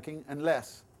profit making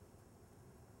unless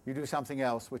you do something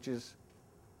else, which is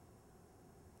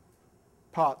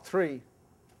part 3,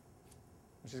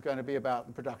 which is going to be about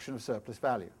the production of surplus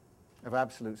value, of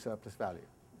absolute surplus value.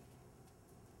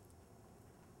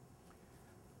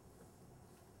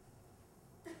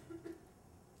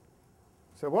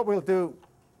 So what we'll do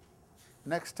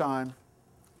next time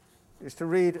is to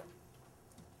read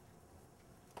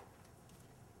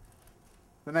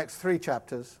the next 3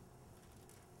 chapters,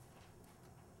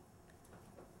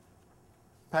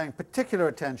 paying particular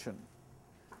attention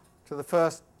to the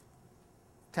first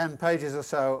 10 pages or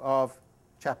so of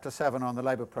Chapter 7 on the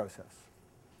labour process.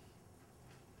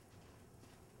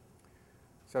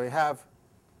 So we have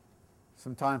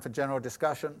some time for general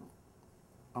discussion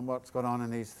on what's gone on in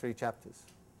these 3 chapters.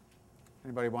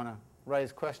 Anybody want to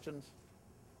raise questions?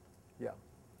 Yeah.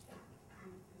 Isn't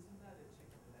that a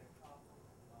chicken and egg problem?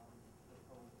 The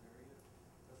proletariat,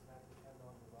 does that depend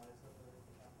on the rise of the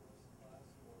capitalist class,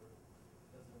 or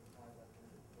does it imply that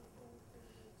the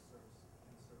proletariat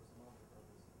can serve some other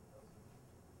purpose and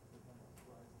doesn't depend on the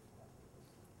rise of the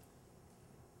capitalists?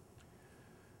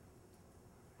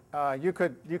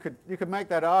 You could make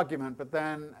that argument, but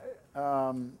then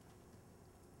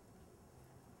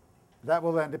that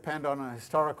will then depend on a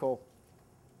historical,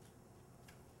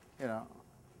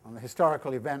 on the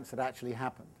historical events that actually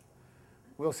happened.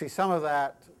 We'll see some of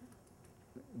that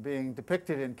being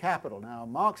depicted in Capital. Now,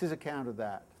 Marx's account of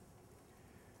that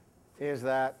is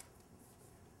that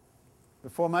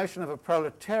the formation of a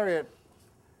proletariat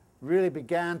really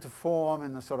began to form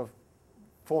in the sort of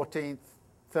 14th,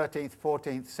 13th,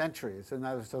 14th centuries, and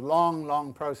that was a long,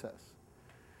 long process.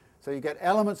 So you get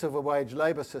elements of a wage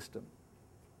labour system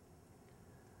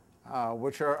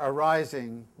which are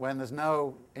arising when there's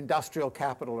no industrial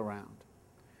capital around.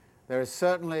 There is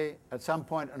certainly, at some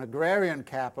point, an agrarian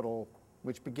capital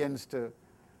which begins to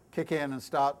kick in and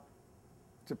start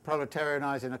to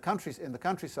proletarianize in the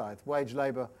countryside, wage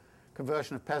labour,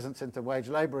 conversion of peasants into wage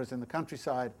labourers in the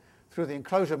countryside through the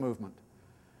enclosure movement.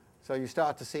 So you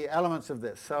start to see elements of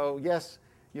this. So yes,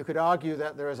 you could argue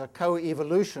that there is a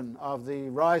co-evolution of the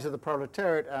rise of the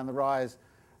proletariat and the rise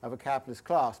of a capitalist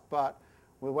class, but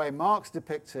the way Marx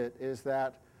depicts it is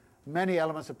that many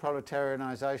elements of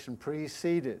proletarianization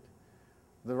preceded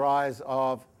the rise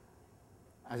of,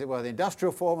 as it were, the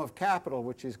industrial form of capital,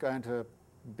 which is going to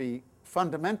be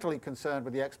fundamentally concerned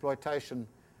with the exploitation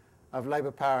of labour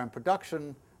power and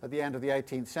production at the end of the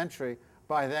 18th century.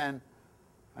 By then,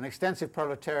 an extensive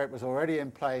proletariat was already in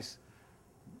place,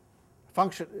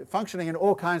 functioning in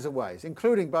all kinds of ways,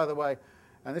 including, by the way,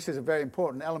 and this is a very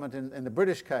important element in the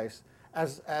British case,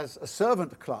 as a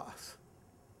servant class,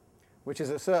 which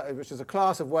is a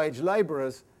class of wage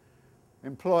labourers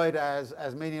employed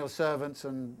as menial servants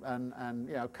and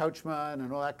coachmen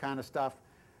and all that kind of stuff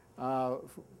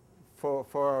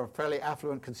for a fairly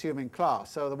affluent consuming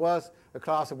class. So there was a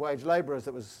class of wage labourers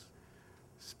that was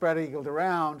spread-eagled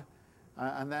around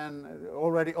and then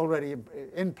already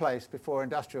in place before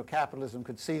industrial capitalism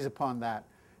could seize upon that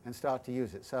and start to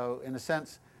use it. So in a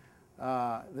sense,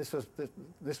 this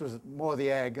was more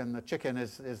the egg, and the chicken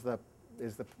is the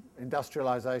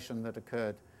industrialization that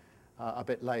occurred a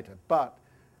bit later. But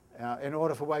in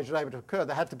order for wage labour to occur,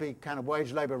 there had to be kind of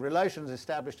wage labour relations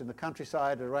established in the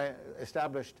countryside,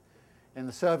 established in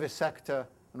the service sector,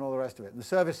 and all the rest of it. And the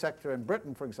service sector in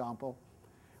Britain, for example,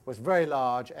 was very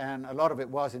large, and a lot of it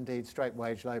was indeed straight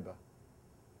wage labour.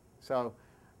 So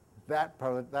that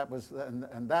was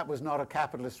not a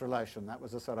capitalist relation. That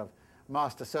was a sort of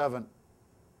master-servant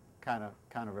kind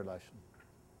of relation.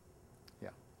 Yeah.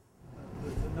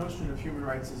 The notion of human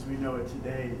rights as we know it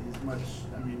today is much,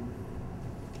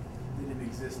 didn't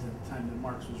exist at the time that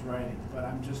Marx was writing. But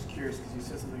I'm just curious because you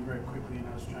said something very quickly, and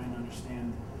I was trying to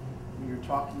understand when you're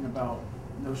talking about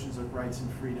notions of rights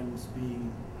and freedoms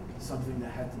being something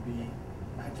that had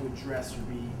to address or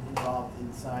be involved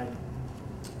inside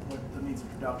what the means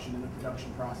of production and the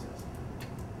production process.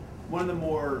 One of the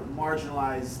more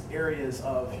marginalized areas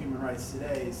of human rights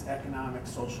today is economic,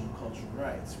 social, and cultural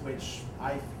rights, which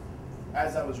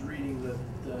as I was reading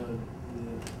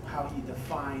how he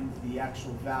defined the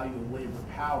actual value of labor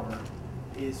power,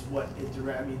 is what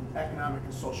economic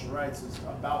and social rights is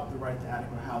about the right to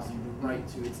adequate housing, the right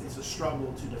to, it's a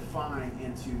struggle to define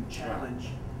and to challenge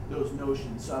those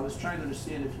notions. So I was trying to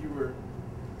understand if you were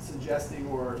suggesting,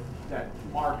 or that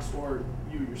Marx or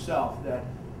you yourself, that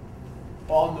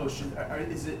all notions,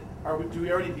 do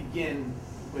we already begin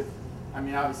with,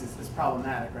 obviously it's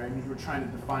problematic, right? We're trying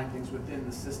to define things within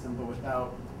the system, but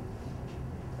without,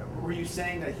 were you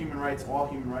saying that human rights, all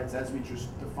human rights as we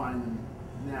just define them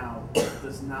now,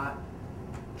 does not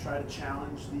try to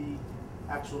challenge the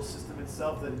actual system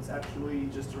itself, that it's actually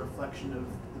just a reflection of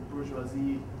the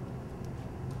bourgeoisie?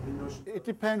 notion? It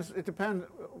depends. It depends.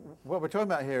 What we're talking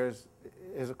about here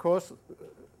is of course,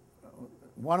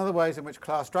 one of the ways in which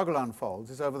class struggle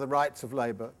unfolds is over the rights of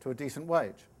labour to a decent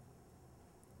wage,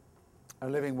 a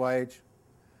living wage,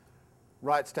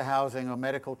 rights to housing or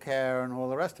medical care and all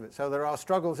the rest of it. So there are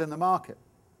struggles in the market,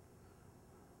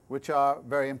 which are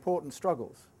very important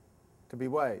struggles to be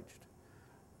waged,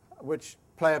 which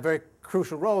play a very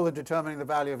crucial role in determining the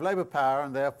value of labour power,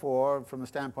 and therefore, from the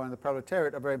standpoint of the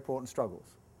proletariat, are very important struggles.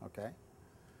 Okay?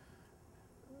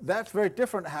 That's very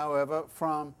different, however,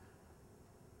 from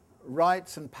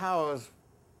rights and powers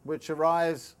which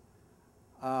arise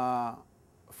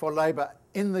for labour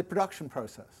in the production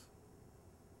process.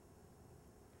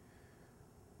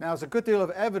 Now, there's a good deal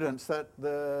of evidence that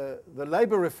the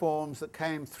labour reforms that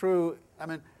came through, I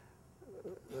mean,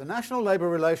 the National Labour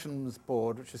Relations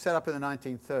Board, which was set up in the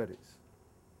 1930s,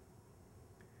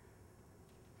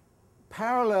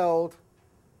 paralleled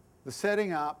the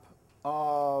setting up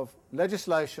of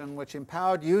legislation which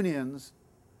empowered unions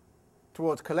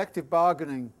towards collective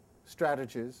bargaining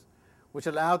strategies which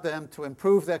allowed them to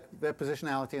improve their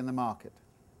positionality in the market.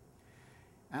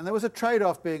 And there was a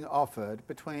trade-off being offered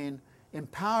between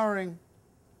empowering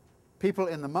people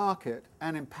in the market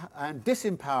and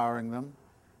disempowering them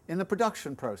in the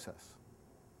production process.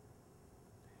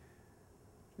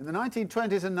 In the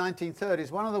 1920s and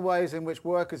 1930s, one of the ways in which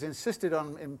workers insisted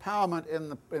on empowerment in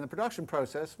the production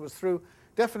process was through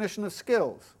definition of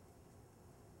skills.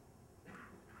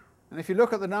 And if you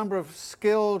look at the number of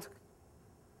skilled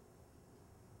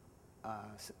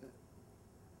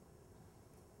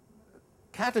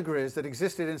categories that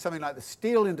existed in something like the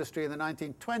steel industry in the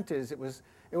 1920s,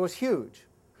 it was huge.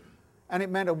 And it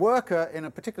meant a worker in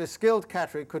a particular skilled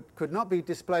category could not be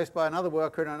displaced by another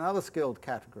worker in another skilled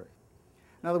category.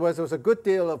 In other words, there was a good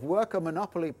deal of worker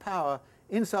monopoly power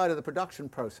inside of the production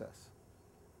process.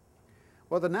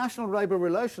 What the National Labour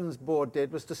Relations Board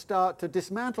did was to start to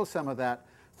dismantle some of that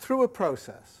through a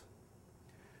process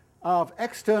of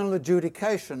external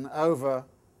adjudication over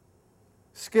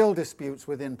skill disputes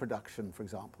within production, for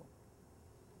example.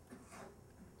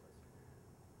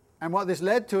 And what this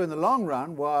led to in the long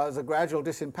run was a gradual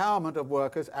disempowerment of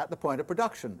workers at the point of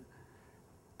production,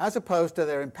 as opposed to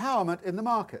their empowerment in the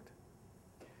market.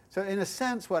 So in a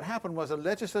sense, what happened was a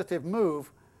legislative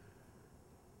move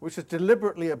which was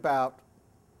deliberately about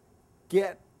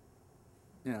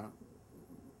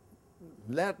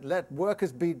let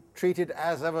workers be treated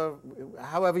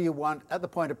however you want at the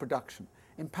point of production.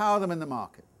 Empower them in the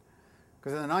market.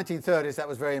 Because in the 1930s that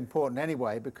was very important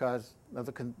anyway because of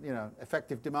the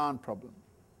effective demand problem.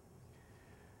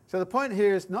 So the point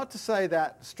here is not to say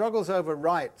that struggles over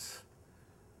rights,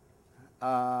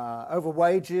 over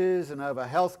wages and over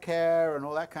health care and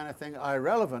all that kind of thing are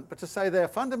irrelevant, but to say they're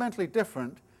fundamentally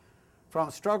different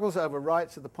from struggles over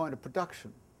rights at the point of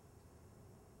production.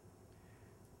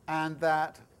 And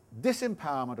that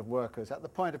disempowerment of workers at the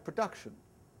point of production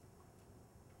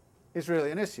is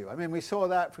really an issue. I mean, we saw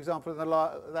that, for example, in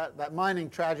that mining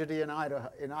tragedy in Idaho,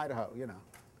 I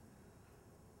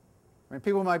mean,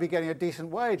 people might be getting a decent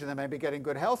wage and they may be getting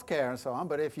good health care and so on,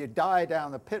 but if you die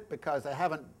down the pit because they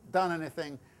haven't done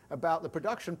anything about the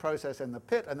production process in the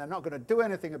pit and they're not going to do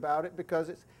anything about it because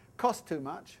it costs too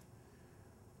much,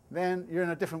 then you're in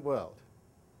a different world.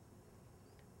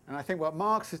 And I think what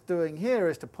Marx is doing here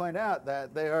is to point out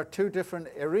that there are two different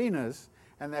arenas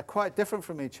and they're quite different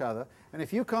from each other. And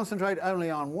if you concentrate only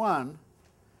on one,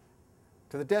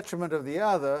 to the detriment of the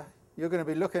other, you're going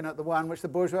to be looking at the one which the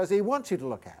bourgeoisie wants you to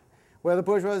look at, where the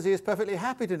bourgeoisie is perfectly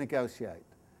happy to negotiate,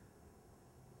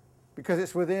 because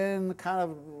it's within kind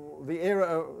of the era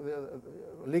of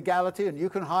legality, and you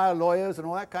can hire lawyers and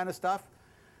all that kind of stuff.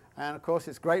 And of course,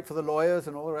 it's great for the lawyers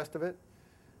and all the rest of it.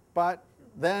 But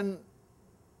then,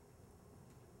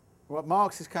 what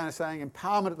Marx is kind of saying,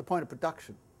 empowerment at the point of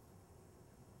production.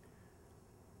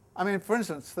 I mean, for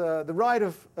instance, the right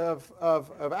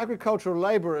of agricultural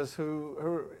labourers who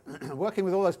are working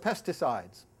with all those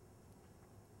pesticides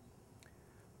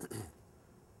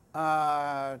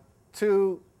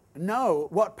to know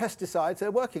what pesticides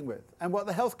they're working with and what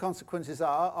the health consequences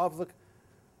are of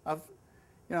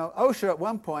OSHA at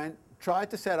one point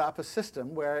tried to set up a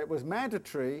system where it was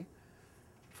mandatory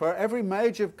for every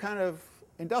major kind of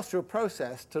industrial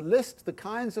process to list the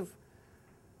kinds of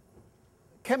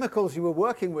chemicals you were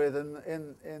working with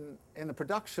in the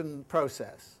production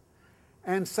process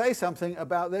and say something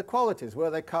about their qualities. Were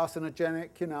they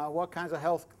carcinogenic, what kinds of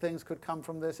health things could come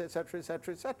from this, etc.,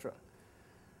 etc., etc.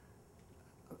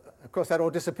 Of course, that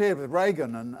all disappeared with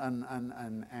Reagan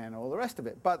and all the rest of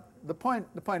it. But the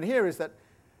point here is that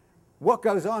what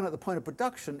goes on at the point of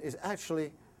production is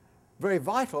actually very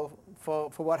vital for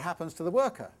what happens to the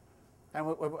worker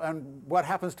and what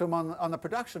happens to them on the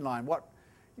production line. What,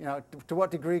 you know, to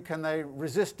what degree can they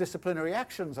resist disciplinary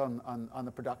actions on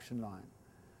the production line?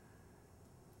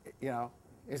 You know,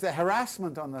 is there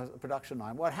harassment on the production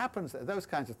line? What happens there? Those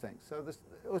kinds of things. So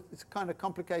it's a kind of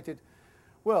complicated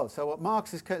world. So what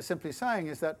Marx is simply saying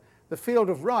is that the field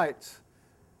of rights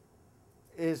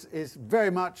is very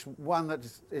much one that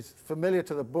is familiar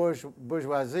to the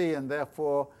bourgeoisie, and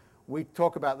therefore we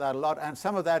talk about that a lot. And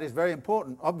some of that is very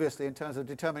important, obviously, in terms of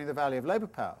determining the value of labour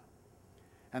power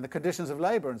and the conditions of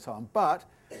labour and so on. But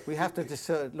we have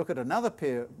to look at another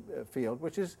field,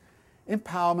 which is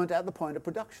empowerment at the point of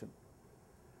production.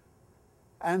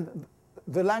 And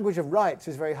the language of rights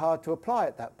is very hard to apply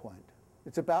at that point.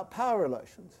 It's about power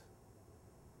relations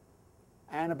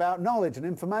and about knowledge and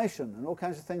information and all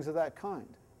kinds of things of that kind.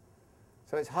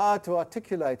 So it's hard to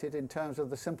articulate it in terms of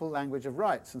the simple language of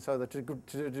rights. And so to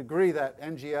the degree that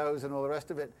NGOs and all the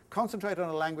rest of it concentrate on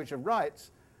a language of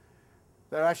rights,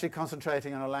 they're actually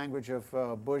concentrating on a language of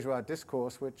bourgeois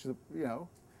discourse, which, you know,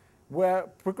 where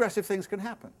progressive things can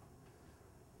happen.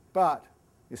 But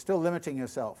you're still limiting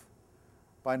yourself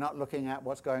by not looking at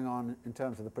what's going on in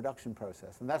terms of the production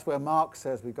process. And that's where Marx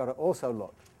says we've got to also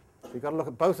look. We've got to look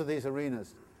at both of these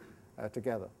arenas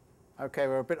together. Okay,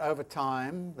 we're a bit over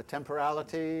time. The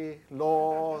temporality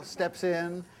law steps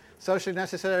in. Socially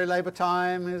necessary labour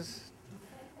time is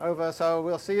over, so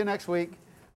we'll see you next week.